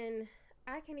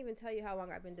can't even tell you how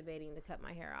long I've been debating to cut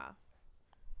my hair off.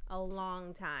 A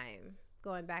long time,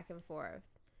 going back and forth.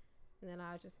 And then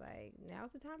I was just like,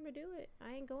 now's the time to do it.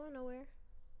 I ain't going nowhere.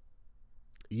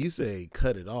 You say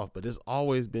cut it off, but it's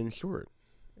always been short.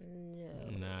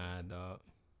 No. Nah, dog.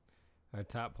 Her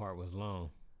top part was long.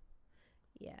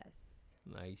 Yes.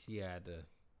 Like she had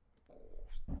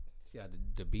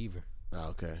the beaver.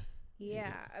 Okay.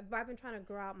 Yeah, but I've been trying to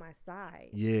grow out my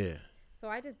sides. Yeah. So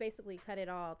I just basically cut it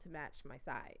all to match my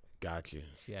sides. Gotcha.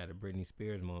 She had a Britney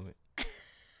Spears moment.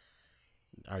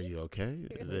 Are you okay?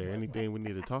 Is there anything we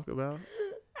need to talk about?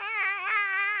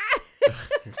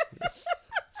 It's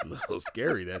a little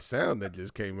scary, that sound that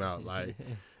just came out. Like,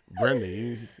 Brenda,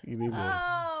 you need to.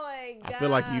 Oh my God. I feel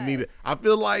like you need it. I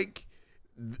feel like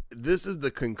this is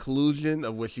the conclusion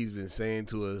of what she's been saying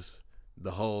to us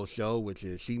the whole show, which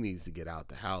is she needs to get out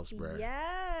the house, bro.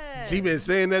 Yes. She been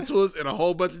saying that to us in a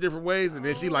whole bunch of different ways, and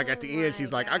then she like at the end,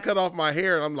 she's like, I cut off my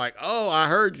hair, and I'm like, oh, I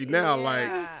heard you now.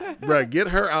 Like, bro, get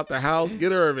her out the house,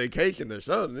 get her a vacation or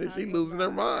something. Then she losing her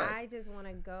mind. I just want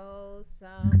to go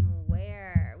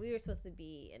somewhere. We were supposed to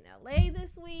be in LA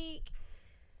this week.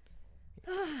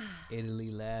 Italy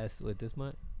this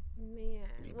month? Man.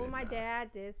 Well, my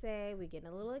dad did say we getting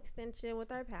a little extension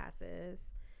with our passes.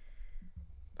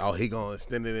 Oh, he gonna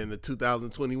extend it into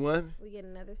 2021? We get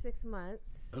another 6 months.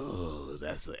 Oh,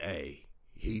 that's a A.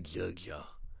 He jugs y'all.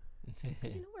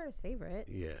 Because we're his favorite.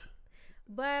 Yeah.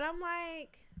 But I'm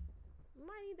like,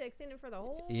 might need to extend it for the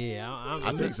whole. Yeah,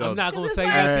 I think so. I'm not gonna say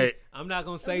like, nothing. I'm not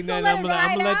gonna say nothing. I'm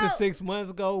gonna let the 6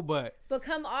 months go. But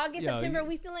come August, September,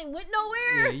 we still ain't went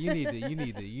nowhere. Yeah,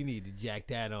 you need to jack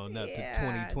that on up to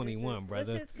 2021,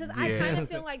 brother. Because I kind of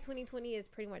feel like 2020 is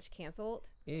pretty much canceled.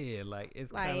 Yeah, like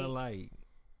it's kind of like,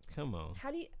 come on.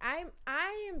 How do you?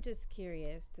 I am just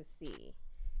curious to see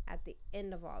at the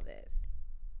end of all this,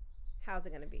 how's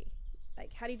it gonna be?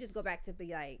 Like, how do you just go back to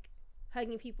be like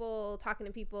hugging people, talking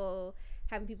to people,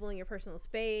 having people in your personal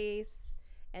space,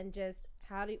 and just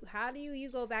how do you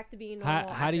go back to being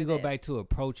normal? How do you go back to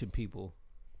approaching people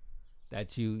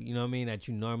that you know what I mean, that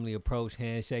you normally approach,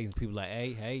 handshakes, people like,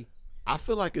 hey? I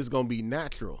feel like it's gonna be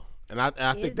natural, and I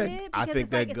think that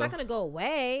it's not gonna go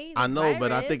away. I know,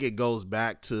 but I think it goes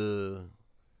back to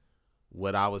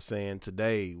what I was saying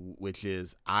today, which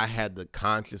is I had to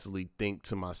consciously think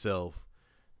to myself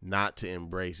not to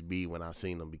embrace B when I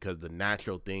seen him, because the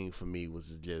natural thing for me was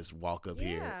to just walk up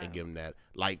here and give him that.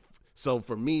 Like, so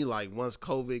for me, like, once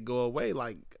COVID go away,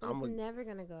 like, it's never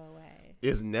gonna go away.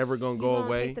 It's never gonna go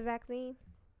away. Take the vaccine.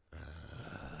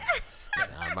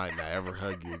 I might not ever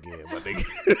hug you again, but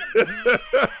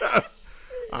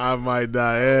I might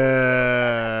not.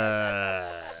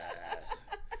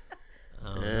 I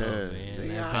don't know, man.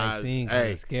 That vaccine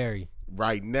is scary.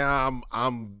 Right now,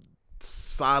 I'm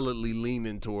solidly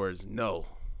leaning towards no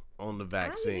on the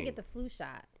vaccine. I need to get the flu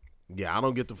shot. Yeah, I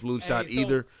don't get the flu shot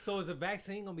either. So is the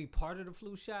vaccine gonna be part of the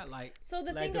flu shot? Like, So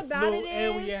the like thing about it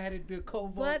and is, we had the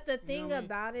COVID. but the thing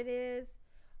about it is,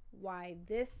 why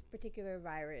this particular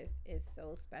virus is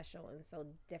so special and so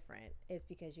different is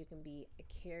because you can be a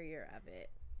carrier of it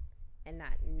and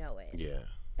not know it. Yeah.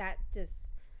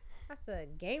 That's a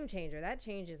game changer. That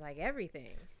changes like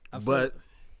everything. But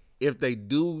if they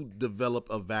do develop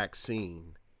a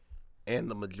vaccine and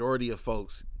the majority of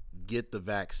folks get the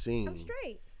vaccine, I'm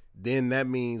straight. then that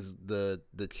means the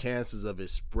chances of it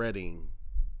spreading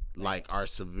like are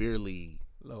severely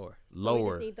lower. So we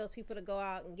just need those people to go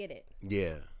out and get it.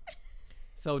 Yeah.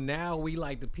 So now we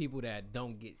like the people that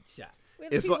don't get shots.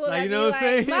 It's like, you know what I'm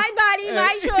saying? My body,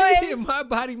 my choice. My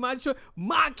body, my choice.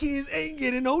 My kids ain't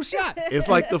getting no shot. It's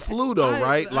like the flu though,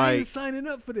 right? I Like ain't signing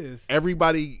up for this.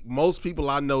 most people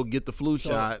I know get the flu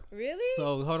shot. Really?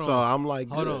 So hold on. So I'm like,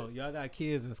 hold good. on. Y'all got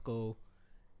kids in school.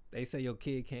 They say your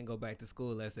kid can't go back to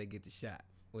school unless they get the shot.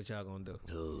 What y'all gonna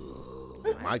do?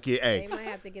 My kid, They might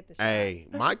have to get the shot. hey,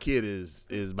 my kid is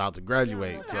about to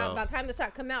graduate. By So the time the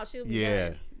shot come out, she'll be yeah.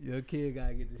 done. Your kid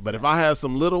gotta get the shot. But if I have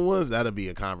some little ones, that'll be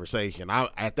a conversation.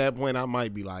 At that point, I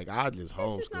might be like, I just It's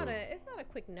homeschool. it's not a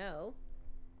quick no.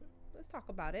 Let's talk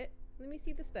about it. Let me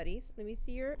see the studies. Let me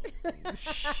see your. Like,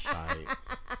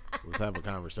 let's have a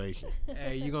conversation.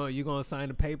 Hey, you gonna sign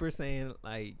a paper saying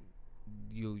like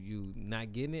you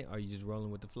not getting it, or you just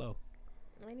rolling with the flow?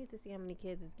 I need to see how many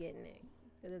kids is getting it.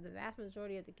 Because the vast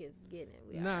majority of the kids is getting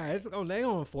it. They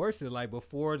gonna enforce it like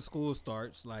before the school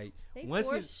starts. Like They once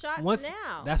force shots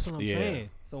now. That's what I'm Yeah. saying.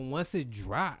 So once it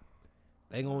drop,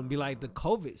 they gonna be like the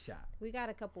COVID shot. We got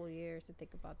a couple of years to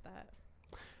think about that.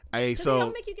 Hey, They so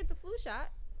don't make you get the flu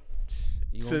shot.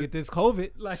 You gonna Since- get this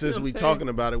COVID? Like, since you know we what I'm saying? talking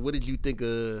about it, what did you think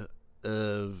of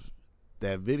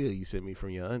that video you sent me from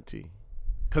your auntie?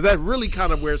 Because that's really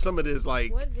kind of where some of this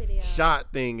like What video?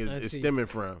 shot thing is Auntie. stemming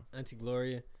from. Auntie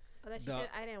Gloria. Oh, that she Dog. said,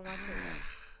 I didn't watch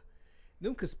it.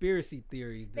 Them conspiracy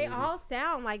theories. They dude, all is-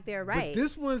 sound like they're right. But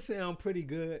this one sound pretty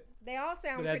good. They all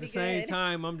sound But at pretty the same good.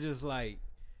 time, I'm just like,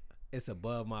 it's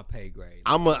above my pay grade.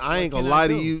 I ain't What gonna can I lie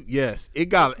to do? you. Yes,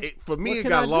 for me What it can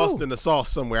got I lost do? in the sauce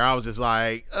somewhere. I was just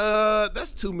like,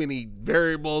 that's too many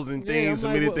variables and things for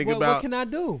I'm me like, to think what about. can I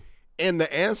do? And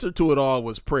the answer to it all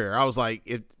was prayer. I was like,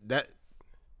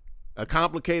 a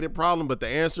complicated problem, but the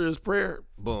answer is prayer.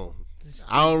 Boom.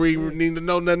 I don't really need to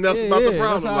know nothing else about the that's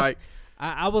problem. how Like,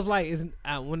 I was like,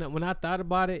 when I thought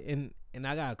about it, and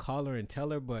I gotta call her and tell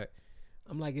her, but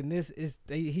I'm like, in this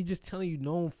he just telling you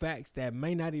known facts that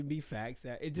may not even be facts.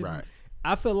 That it just, Right.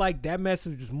 I feel like that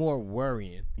message was more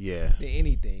worrying yeah, than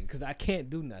anything because I can't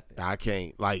do nothing. I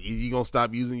can't. Like, you gonna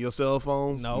stop using your cell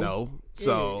phones? No.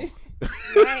 So,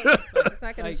 Right. It's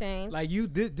not going to change. Like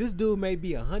this dude may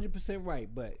be 100% right,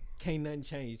 but can't nothing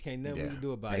change. Can't nothing we can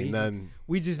do about it. Ain't nothing.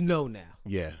 We just know now.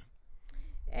 Yeah.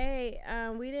 Hey,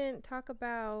 we didn't talk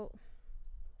about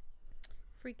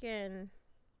freaking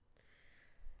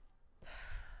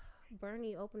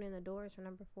Bernie opening the doors for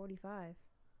number 45.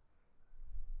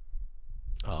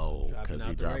 Oh, Dropping because out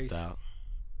he the dropped race. out.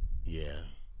 Yeah.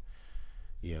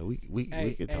 Yeah, we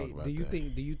could talk about do you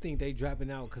that. Do you think they dropping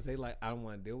out because they like I don't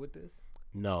want to deal with this?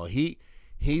 No, he's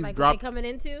Like what dropped. they coming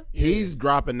into? He's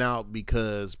dropping out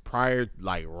because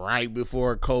right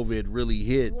before COVID really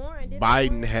hit, Warren, didn't Biden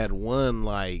Warren? had won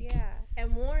like Yeah.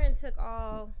 And Warren took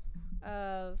all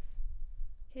of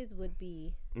his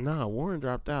would-be. nah, Warren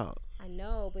dropped out. I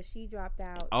know, but she dropped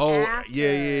out. Oh, after.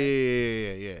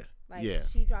 yeah. Like yeah.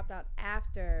 she dropped out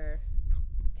after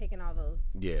taking all those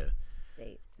Yeah.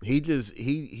 states. He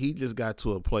just got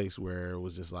to a place where it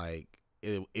was just like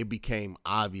it became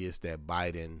obvious that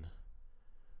Biden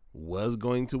was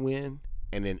going to win,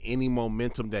 and then any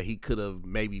momentum that he could have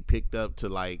maybe picked up to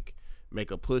like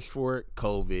make a push for it,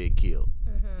 COVID killed.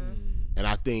 And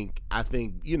I think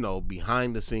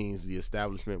behind the scenes the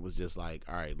establishment was just like,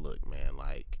 all right, look, man,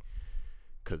 like,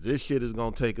 because this shit is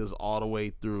gonna take us all the way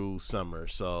through summer,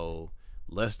 so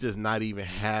let's just not even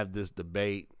have this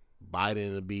debate.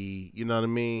 Biden to be, you know what I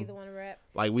mean? The one to rep.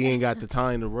 Like, we ain't got the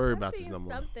time to worry I'm about this seeing no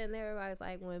more. something. Everybody's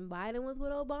like, when Biden was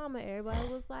with Obama, everybody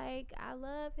was like, I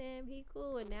love him, he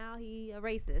cool, and now he a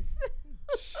racist,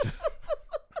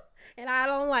 and I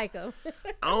don't like him.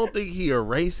 I don't think he a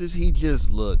racist. He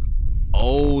just look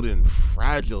old and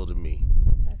fragile to me.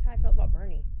 That's how I felt about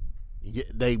Bernie. Yeah,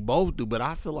 they both do, but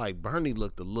I feel like Bernie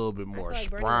looked a little bit more I feel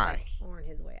like Bernie spry. was like pouring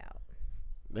his way out.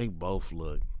 They both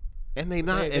look. And they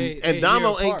not, They and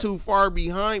Donald year ain't apart. too far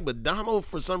behind, but Donald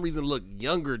for some reason look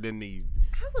younger than these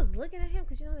I was looking at him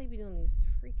because they be doing these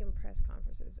freaking press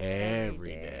conferences every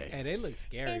day. And they look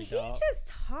scary, and he dog. just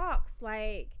talks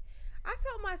like I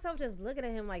felt myself just looking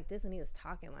at him like this when he was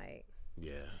talking. Like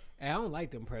Yeah. Hey, I don't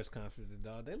like them press conferences,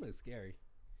 dog. They look scary.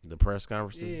 The press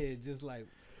conferences. Yeah, just like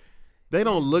They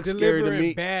don't look scary to delivering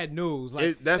me. bad news.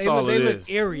 Like That's they all look, it they is. look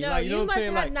eerie. No, like you know you what must I'm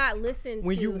saying? have Like not listened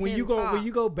when to you him go talk. when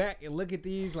you go back and look at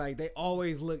these, like they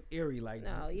always look eerie. Like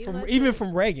No, you from must even have-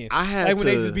 from Reagan. I had like when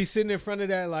they to- just be sitting in front of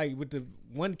that, like with the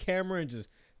one camera and just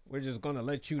we're just gonna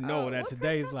let you know that what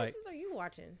today's press like. conferences are you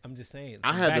watching? I'm just saying.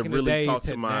 I from had back to in the really days talk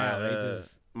to now, my they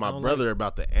just- I my don't brother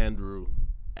about Andrew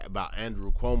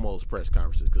Cuomo's press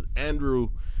conferences, because Andrew,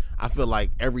 I feel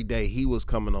like every day he was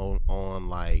coming on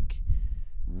like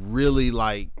really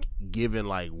like giving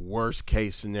like worst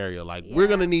case scenario, like we're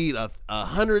gonna need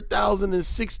 100,060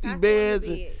 That's the one who beds,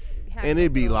 be having and his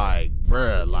it'd be little like, talk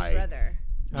bruh, with his like brother.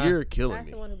 you're killing That's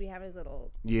me. the one who be having his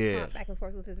little Yeah, talk back and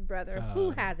forth with his brother,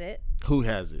 who has it, who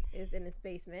has it? is in his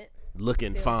basement,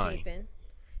 Looking still fine. sleeping.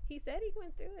 He said he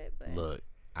went through it, but Look,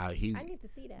 I need to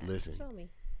see that. listen. Show me.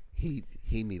 he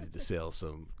needed to sell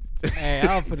some. Hey,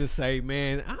 I'm for the say,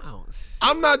 man. I don't.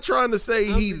 I'm not trying to say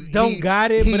he don't got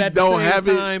it, he but at the don't same have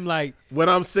time, like What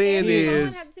I'm saying Yeah,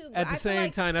 is, someone have to, but at I the feel same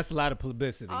like time, that's a lot of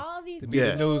publicity all these to be the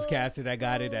Yeah. newscaster that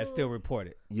got it that still who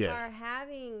reported. yeah, are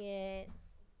having it,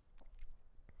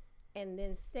 and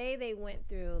then say they went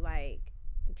through like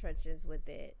the trenches with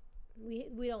it.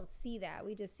 We don't see that.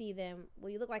 We just see them.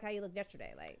 Well, you look like how you looked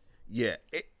yesterday. Like yeah.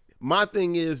 My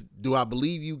thing is, do I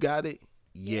believe you got it?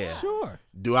 Yeah. Sure.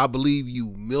 Do I believe you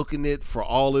milking it for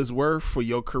all it's worth for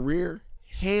your career?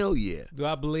 Hell yeah. Do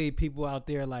I believe people out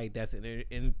there like that's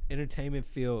in entertainment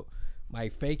field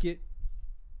might fake it?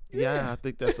 Yeah, I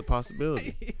think that's a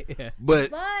possibility. Yeah.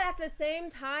 But at the same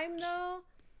time, though,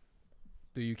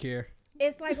 Do you care?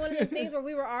 it's like one of the things where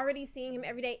we were already seeing him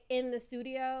every day in the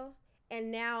studio, and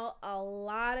now a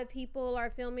lot of people are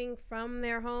filming from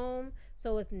their home,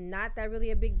 so it's not that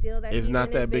really a big deal. That It's he's not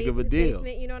in his that big of a deal.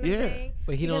 basement, you know what Yeah. I'm saying?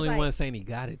 But he the Because, only like, one saying he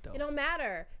got it though. It don't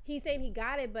matter. He's saying he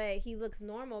got it, but he looks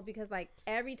normal because like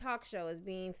every talk show is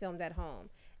being filmed at home.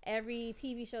 Every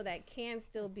TV show that can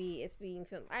still be, it's being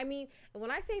filmed. I mean, when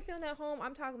I say filmed at home,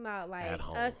 I'm talking about like At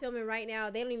home. us filming right now.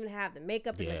 They don't even have the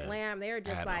makeup and Yeah. the glam. They're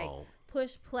just At like home.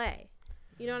 push play.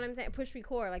 You know what I'm saying? Push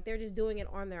record. Like they're just doing it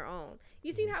on their own.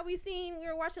 You seen how we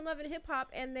were watching Love and Hip Hop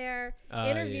and their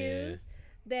interviews.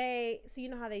 So you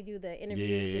know how they do the interviews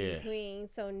Yeah. in between.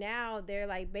 So now they're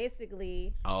like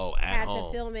basically at had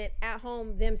home. to film it at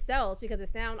home themselves because the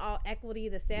sound all equity,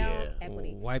 the sound Yeah.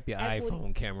 equity. Wipe your Equity.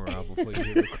 iPhone camera out before you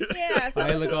hit it. Yeah, so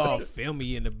I look all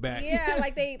filmy in the back. yeah,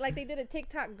 like they did a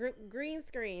TikTok green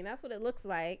screen. That's what it looks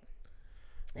like.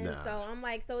 And Nah. so I'm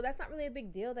like, so that's not really a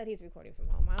big deal that he's recording from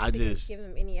home. I don't I think it's just- giving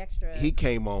him any extra. He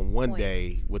came on one Points.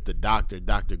 day with the Dr.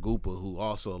 Gooper, who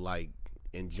also like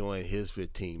enjoying his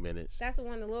 15 minutes. That's the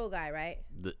one, the little guy, right?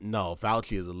 No,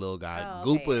 Fauci is a little guy. Oh,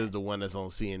 okay, Gooper yeah. is the one that's on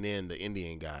CNN, the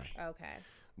Indian guy. Okay.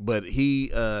 But he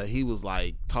was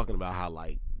like talking about how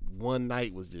like one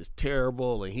night was just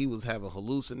terrible and he was having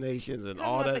hallucinations and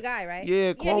all that. The guy, right? Yeah, Yeah,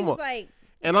 he Cuomo. was like,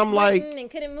 And I'm like, sweating and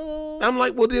couldn't move.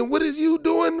 well, then what is you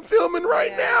doing filming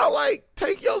right Yeah. now? Like,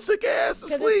 take your sick ass to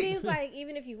Because it sleep. seems like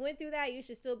even if you went through that, you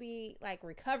should still be like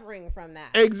recovering from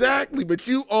that. Exactly, but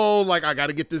you on like I got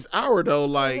to get this hour though.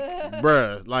 Like,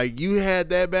 bruh, like you had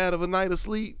that bad of a night of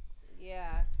sleep.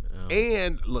 Yeah.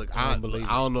 And look, I I don't believe it.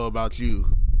 don't know about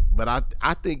you, but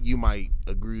I think you might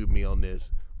agree with me on this.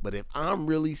 But if I'm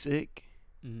really sick,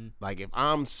 like if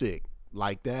I'm sick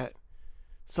like that,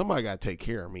 somebody got to take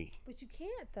care of me. But you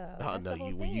can't though. No, That's no, the whole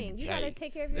you- thing. You hey. gotta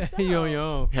take care of yourself. You on your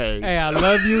own. Hey. I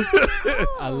love you.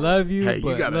 I love you. Hey, you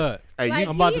but gotta- look, hey, you- Like,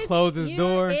 I'm about he to is- close this you're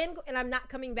door. and I'm not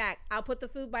coming back. I'll put the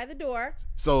food by the door.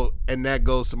 So, and that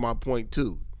goes to my point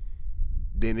too.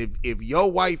 Then if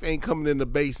your wife ain't coming in the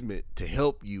basement to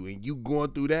help you and you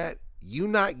going through that, you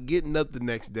not getting up the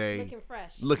next day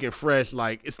Looking fresh.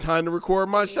 like it's time to record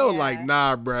my show. Yeah. Like,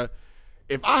 nah, bruh.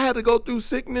 If I had to go through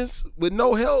sickness with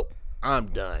no help, I'm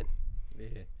done.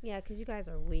 Yeah, because you guys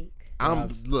are weak.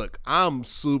 I'm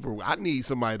super. I need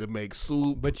somebody to make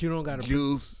soup, But you don't got to.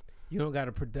 juice. You don't got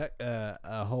to product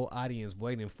a whole audience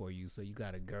waiting for you, so you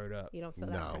got to gird up. You don't feel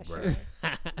No, that pressure.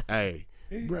 Hey,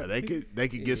 bruh, they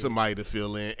could get somebody to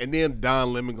fill in, and then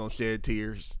Don Lemon gonna shed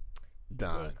tears.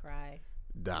 Don, Did cry.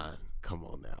 come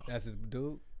on now. That's his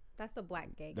dude. That's the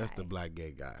black gay guy. That's the black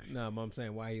gay guy. No, I'm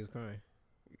saying why he was crying.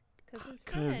 Because his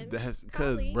Cause friend, that's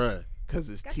colleague, cause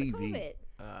it's got the TV. COVID.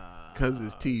 Cause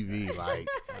it's TV. Like,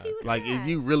 He was like is sad.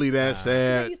 you really that I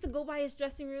sad? used to go by his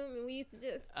dressing room and we used to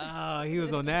just. Oh, he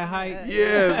was on that height.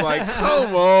 Yeah, it's like,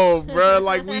 come on, bruh.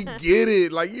 Like we get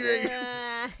it. Like you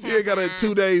ain't got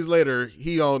 2 days later.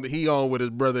 He on with his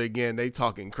brother again. They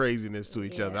talking craziness to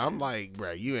each other. Yeah. I'm like,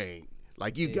 bruh, you ain't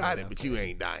Like you got it, but you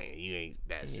ain't dying. You ain't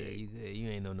that sick. You good. You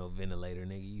ain't on no ventilator,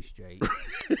 nigga. You straight.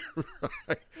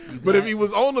 Right. But if he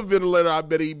was on the ventilator, I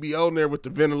bet he'd be on there with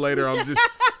the ventilator. I'm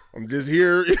just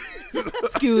here.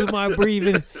 Excuse my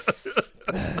breathing.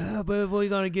 But we're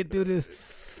gonna get through this.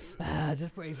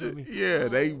 Just pray for me. Yeah,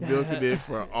 they milking it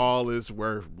for all it's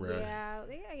worth, bro. Yeah,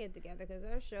 they gotta get together because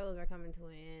their shows are coming to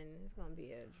an end. It's gonna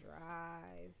be a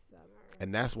dry summer.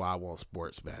 And that's why I want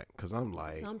sports back, because I'm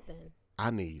like, Something. I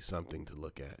need something to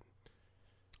look at.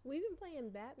 We've been playing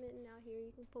badminton out here.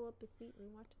 You can pull up a seat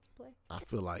and watch us play. I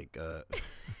feel like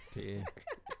Yeah.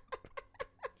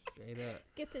 Straight up.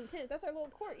 Gets intense. That's our little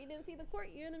court. You didn't see the court.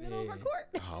 You're in the middle of our court.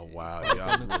 oh wow,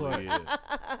 y'all really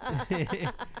is.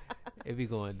 It be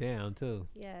going down too.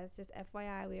 Yeah, it's just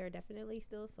FYI. We are definitely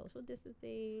still social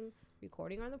distancing,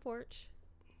 recording on the porch.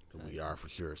 We are for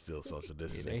sure still social They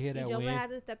distancing. hear that Joba wind.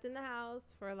 hasn't stepped in the house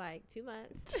for like 2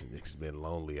 months. It's been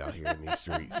lonely out here in these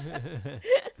streets.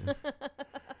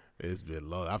 It's been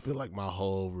lonely. I feel like my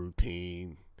whole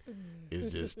routine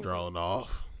is just thrown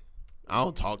off. I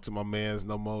don't talk to my mans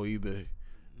no more either.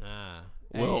 Nah.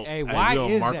 Well, hey, why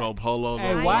on is Marco that? Polo.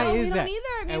 Hey, no why more. is we that? don't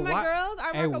either. Me and my girls,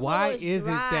 our Hey, Marco why Polo is it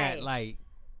dry. that like?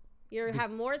 You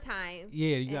have more time.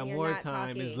 Yeah, you and got you're more not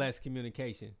time. talking. It's less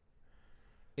communication.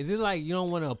 Is it like you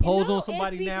don't want to oppose on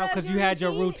somebody now because you had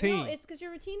your routine? No, it's because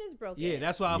your routine is broken. Yeah,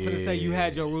 that's why I was gonna say you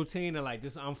had your routine and like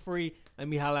this. I'm free. Let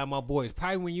me holler at my boys.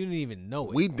 Probably when you didn't even know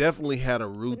it. We definitely had a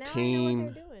But now I know what routine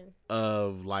they're doing.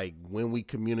 of like when we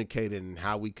communicated and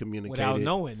how we communicated without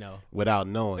knowing though. Without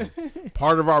knowing.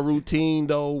 Part of our routine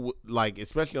though, like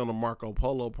especially on the Marco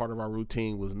Polo, part of our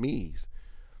routine was me's.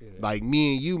 Yeah. Like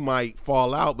me and you might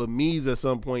fall out, but me's at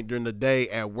some point during the day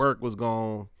at work was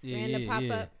gone. Random pop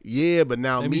up. Yeah, but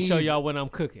now Let me me's, show y'all when I'm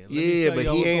cooking. Let me Yeah, show but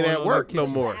y'all he what's ain't going at on in work the no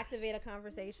kitchen. more. Activate a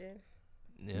conversation.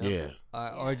 Yeah.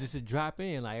 Or just to drop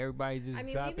in, like everybody just I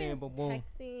mean, drop we've been in, boom, boom.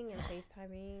 texting and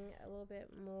FaceTiming a little bit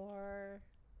more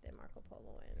than Marco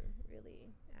Polo and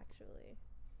really, actually.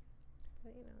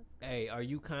 But you know, it's good. Hey, are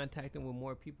you contacting with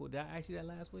more people? Did I ask you that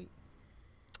last week?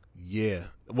 Yeah.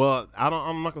 Well,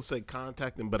 I'm not gonna say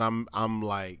contacting, but I'm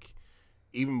like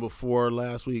even before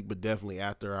last week, but definitely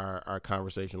after our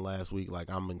conversation last week, like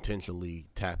I'm intentionally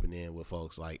tapping in with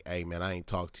folks like, hey man, I ain't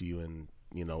talked to you in,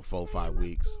 4-5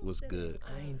 weeks. What's good?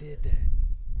 I ain't did that.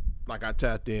 Like I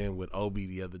tapped in with Obi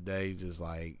the other day, just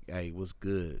like, hey, what's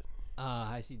good?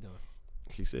 How she doing?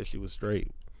 She said she was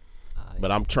straight.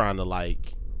 But I'm trying to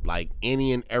like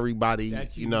any and everybody,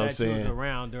 That you know what I'm was saying?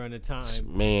 around during the time.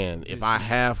 Man, if I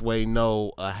halfway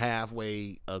know a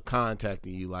halfway of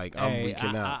contacting you, like I'm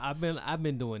reaching out. I've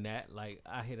been doing that. Like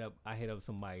I hit up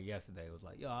somebody yesterday. It was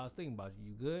like, yo, I was thinking about you.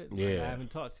 You good? Like, Yeah. I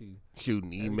haven't talked to you.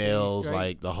 Shooting Everything emails, straight?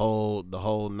 like the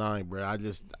whole nine, bro. I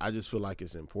just feel like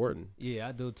it's important. Yeah,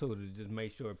 I do too. To just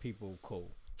make sure people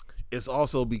cool. It's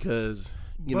also because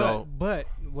But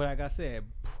like I said,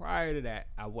 prior to that,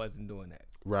 I wasn't doing that.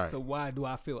 right. So why do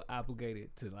I feel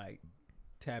obligated to like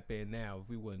tap in now if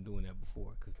we wasn't doing that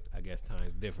before? Because I guess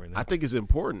time's different. I think it's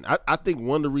important. I think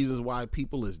one of the reasons why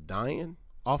people is dying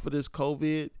off of this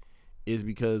COVID is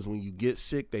because when you get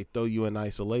sick, they throw you in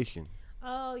isolation.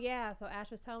 Oh yeah, so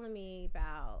Ash was telling me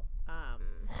about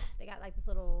they got like this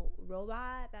little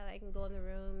robot that like can go in the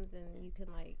rooms and you can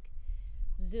like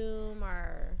Zoom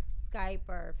or Skype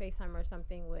or FaceTime or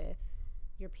something with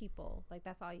your people. Like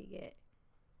that's all you get.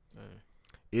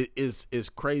 It's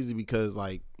crazy because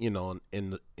like in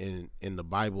the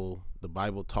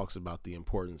Bible talks about the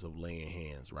importance of laying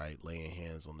hands, right? Laying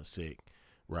hands on the sick,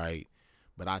 right?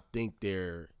 But I think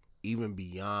they're even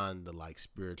beyond the like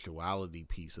spirituality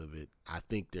piece of it. I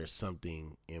think there's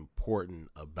something important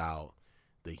about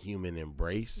the human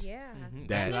embrace. Yeah,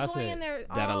 That That's what I People in there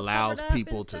that all allows covered up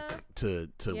people and stuff.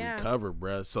 to Yeah. recover,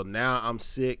 bruh. So now I'm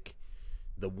sick.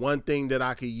 The one thing that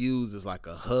I could use is like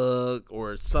a hug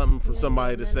or something from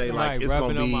somebody to say like right, it's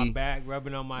rubbing gonna be on my back,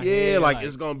 rubbing on my yeah, head. like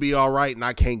it's gonna be all right, and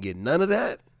I can't get none of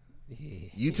that. Yeah.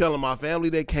 You telling my family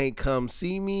they can't come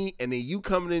see me, and then you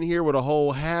coming in here with a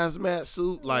whole hazmat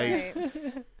suit, like,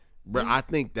 Right. bro. I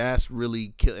think that's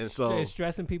really killing. So It's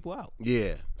stressing people out.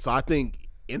 yeah, so I think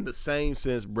in the same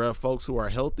sense, bro, folks who are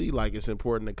healthy, like it's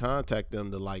important to contact them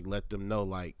to like let them know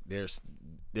like there's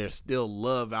still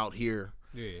love out here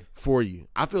Yeah. for you.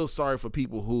 I feel sorry for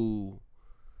people who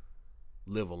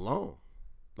live alone.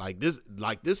 Like this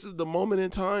is the moment in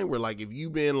time where like if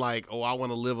you've been like, oh, I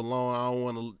want to live alone, I don't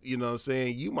want to, you know what I'm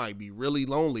saying? You might be really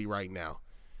lonely right now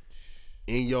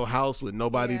in your house with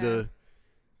nobody Yeah. to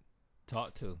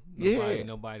Talk to. Yeah.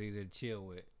 Nobody to chill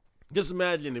with. just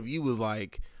imagine if you was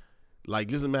like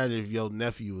just imagine if your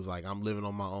nephew was like, I'm living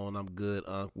on my own, I'm good,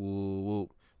 woo, woo.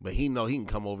 But he know he can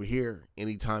come over here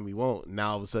anytime he want.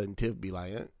 Now all of a sudden Tiff be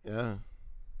like, yeah.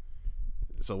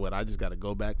 So what? I just got to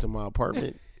go back to my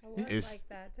apartment. It's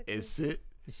like that. Sit.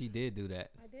 She did do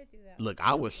that. I did do that. Look,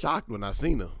 I was shocked when I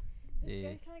seen him. Yeah.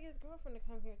 He's trying to get his girlfriend to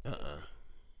come here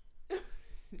too.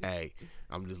 Hey,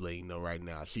 I'm just letting you know right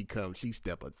now. She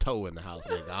step a toe in the house,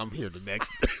 nigga. I'm here the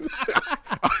next.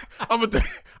 I'm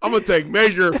gonna take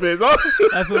major offense.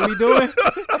 That's what we doing.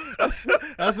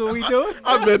 That's what we doing.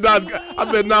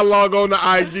 I bet not log on to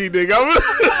IG, nigga.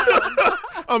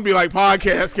 I'm gonna be like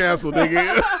podcast canceled,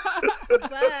 nigga.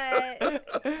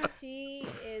 But she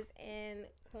is in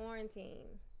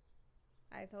quarantine.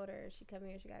 I told her she come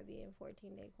here, she gotta be in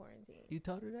 14-day quarantine. You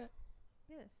told her that?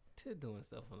 Yes. Tiff doing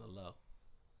stuff on the low,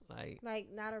 like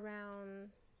not around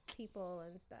people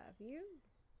and stuff. You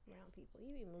around people,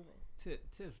 you be moving.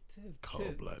 Tiff,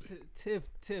 Cold blooded. Tiff.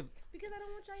 Because I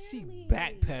don't want y'all She to leave.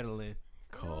 backpedaling.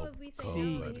 Cold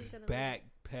blooded.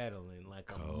 Backpedaling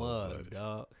like a mug,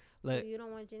 dog. Like, so you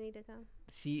don't want Jenny to come?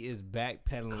 She is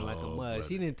backpedaling like a mug.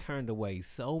 She done turned away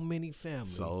so many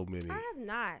families. So many. I have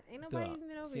not. Ain't nobody even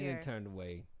been over here. here. She done turned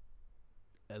away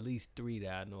at least 3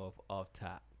 that I know of off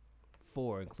top.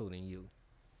 4 including you.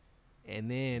 And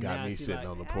then got me sitting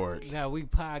on the porch. Now we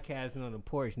podcasting on the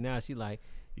porch. Now she like,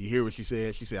 you hear what she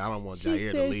said? She said, I don't want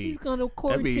Jair to leave. She's gonna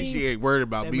quarantine. That means she ain't worried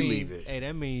about me leaving. Hey,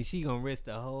 that means she gonna risk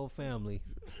the whole family.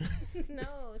 No,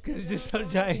 Cause just so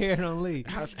Jair don't leave.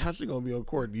 How's she gonna be on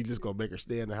court? You just gonna make her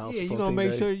stay in the house? Yeah, for 14 you gonna make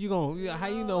days? sure you gonna. How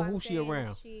you know who she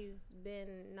around? She's been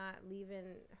not leaving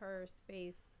her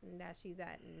space that she's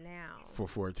at now for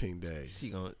 14 days.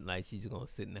 She's just gonna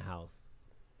sit in the house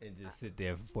and just sit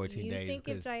there for 14 days. You think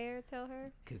if Jair tell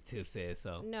her? Because Tiff said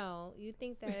so. No, you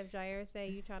think that if Jair say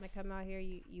you trying to come out here,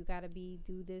 you gotta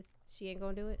do this, she ain't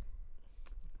gonna do it?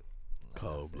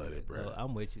 Cold blooded, bro.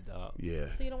 I'm with you, dog. Yeah.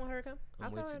 So you don't want her to come?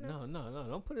 I'm with you. No,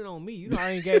 don't put it on me. You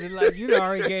already gave it like you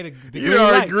already gave it. You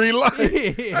already green light.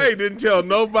 Hey, didn't tell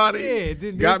nobody.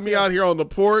 Yeah, got me out here on the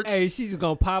porch. Hey, she's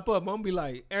gonna pop up. I'm gonna be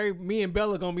like, me and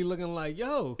Bella gonna be looking like,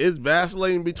 yo. It's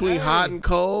vacillating between hot and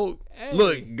cold. Hey.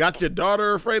 Look, got your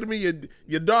daughter afraid of me.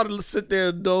 Your daughter sit there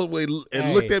in the doorway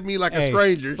and looked at me like a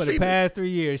stranger. For the past 3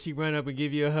 years, she run up and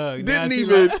give you a hug.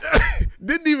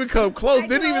 Didn't even come close. I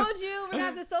told you we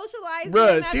have to socialize.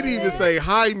 Bruh, she didn't even say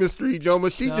hi, Mr.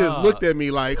 Ijoma. She just looked at me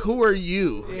like, who are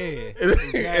you? Yeah.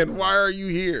 Exactly. And why are you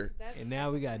here? And now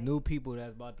we got new people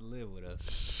that's about to live with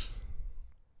us.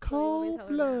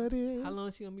 Cold-blooded. How long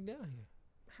is she going to be down here?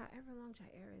 However long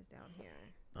Jair is down here.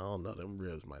 I don't know. Them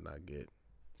ribs might not get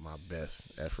my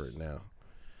best effort now.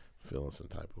 Feeling some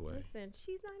type of way. Listen,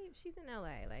 she's in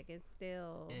LA. Like, it's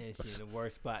still. And she's in the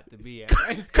worst spot to be at.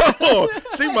 Right? Come on.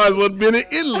 She might as well have been in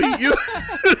Italy.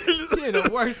 She in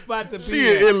the worst spot to be She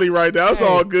at. in Italy right now. It's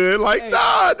all good. Like,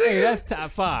 nah, nigga. Hey, that's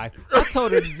top 5. I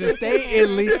told her to just stay in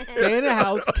Italy, stay in the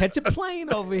house, catch a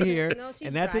plane over here, No, she's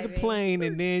and after the driving. plane,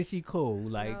 and then she cool.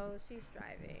 Like, No, she's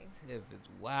driving. Tiff is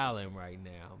wilding right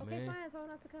now, Okay, man. fine. Tell her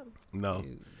not to come. No.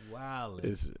 She's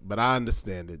wilding. But I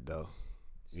understand it, though.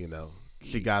 You know.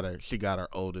 She got her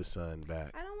oldest son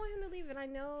back. I don't want him to leave, and I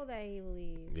know that he will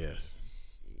leave. Yes.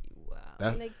 Wow.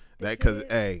 That's Like, that because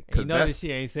You know that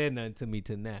she ain't said nothing to me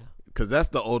till now. Because that's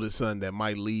the oldest son that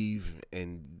might leave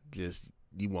and just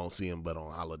you won't see him but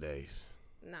on holidays.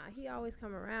 Nah, he always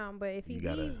come around, but if he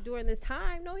gotta- leaves during this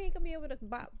time, no, he ain't gonna be able to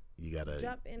bop. You gotta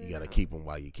Jump in you and gotta out. keep him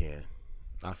while you can.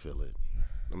 I feel it.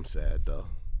 I'm sad though.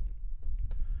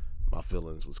 My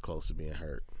feelings was close to being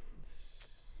hurt.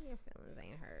 Your feelings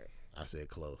ain't hurt. I said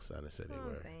close. I didn't say they I'm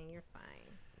were. saying you're fine.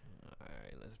 All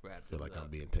right, let's wrap I feel this like up. I'm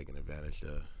being taken advantage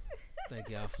of. Thank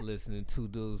y'all for listening. 2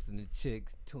 dudes and the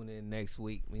chicks. Tune in next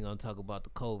week. We gonna talk about the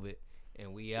COVID,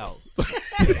 and we out.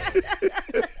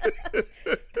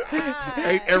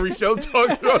 Hey, every show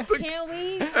talking about the. Can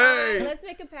we? Hey. Let's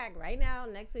make a pact right now.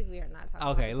 Next week we are not talking.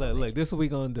 Okay, about the look. COVID. This is what we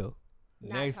gonna do.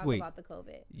 Not Next talk week, about the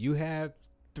COVID. you have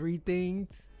 3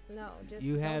 things. No, just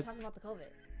You don't had- talk about the COVID.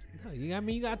 No,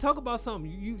 you gotta talk about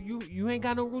something. You ain't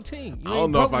got no routine. I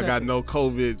don't know if I got no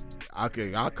COVID.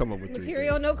 I'll come up with 3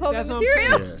 Material, things. no COVID That's what I'm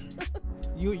material.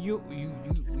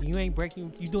 Yeah. You ain't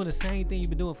breaking. You doing the same thing you've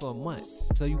been doing for a month.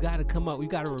 So you gotta come up. You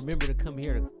gotta remember to come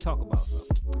here to talk about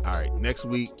something. All right. Next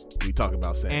week we talk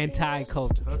about Sandy.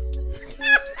 Anti-COVID. Huh?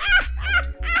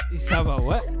 You talking about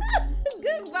what?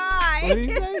 Goodbye. What did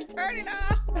he say? Turn it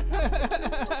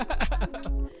off.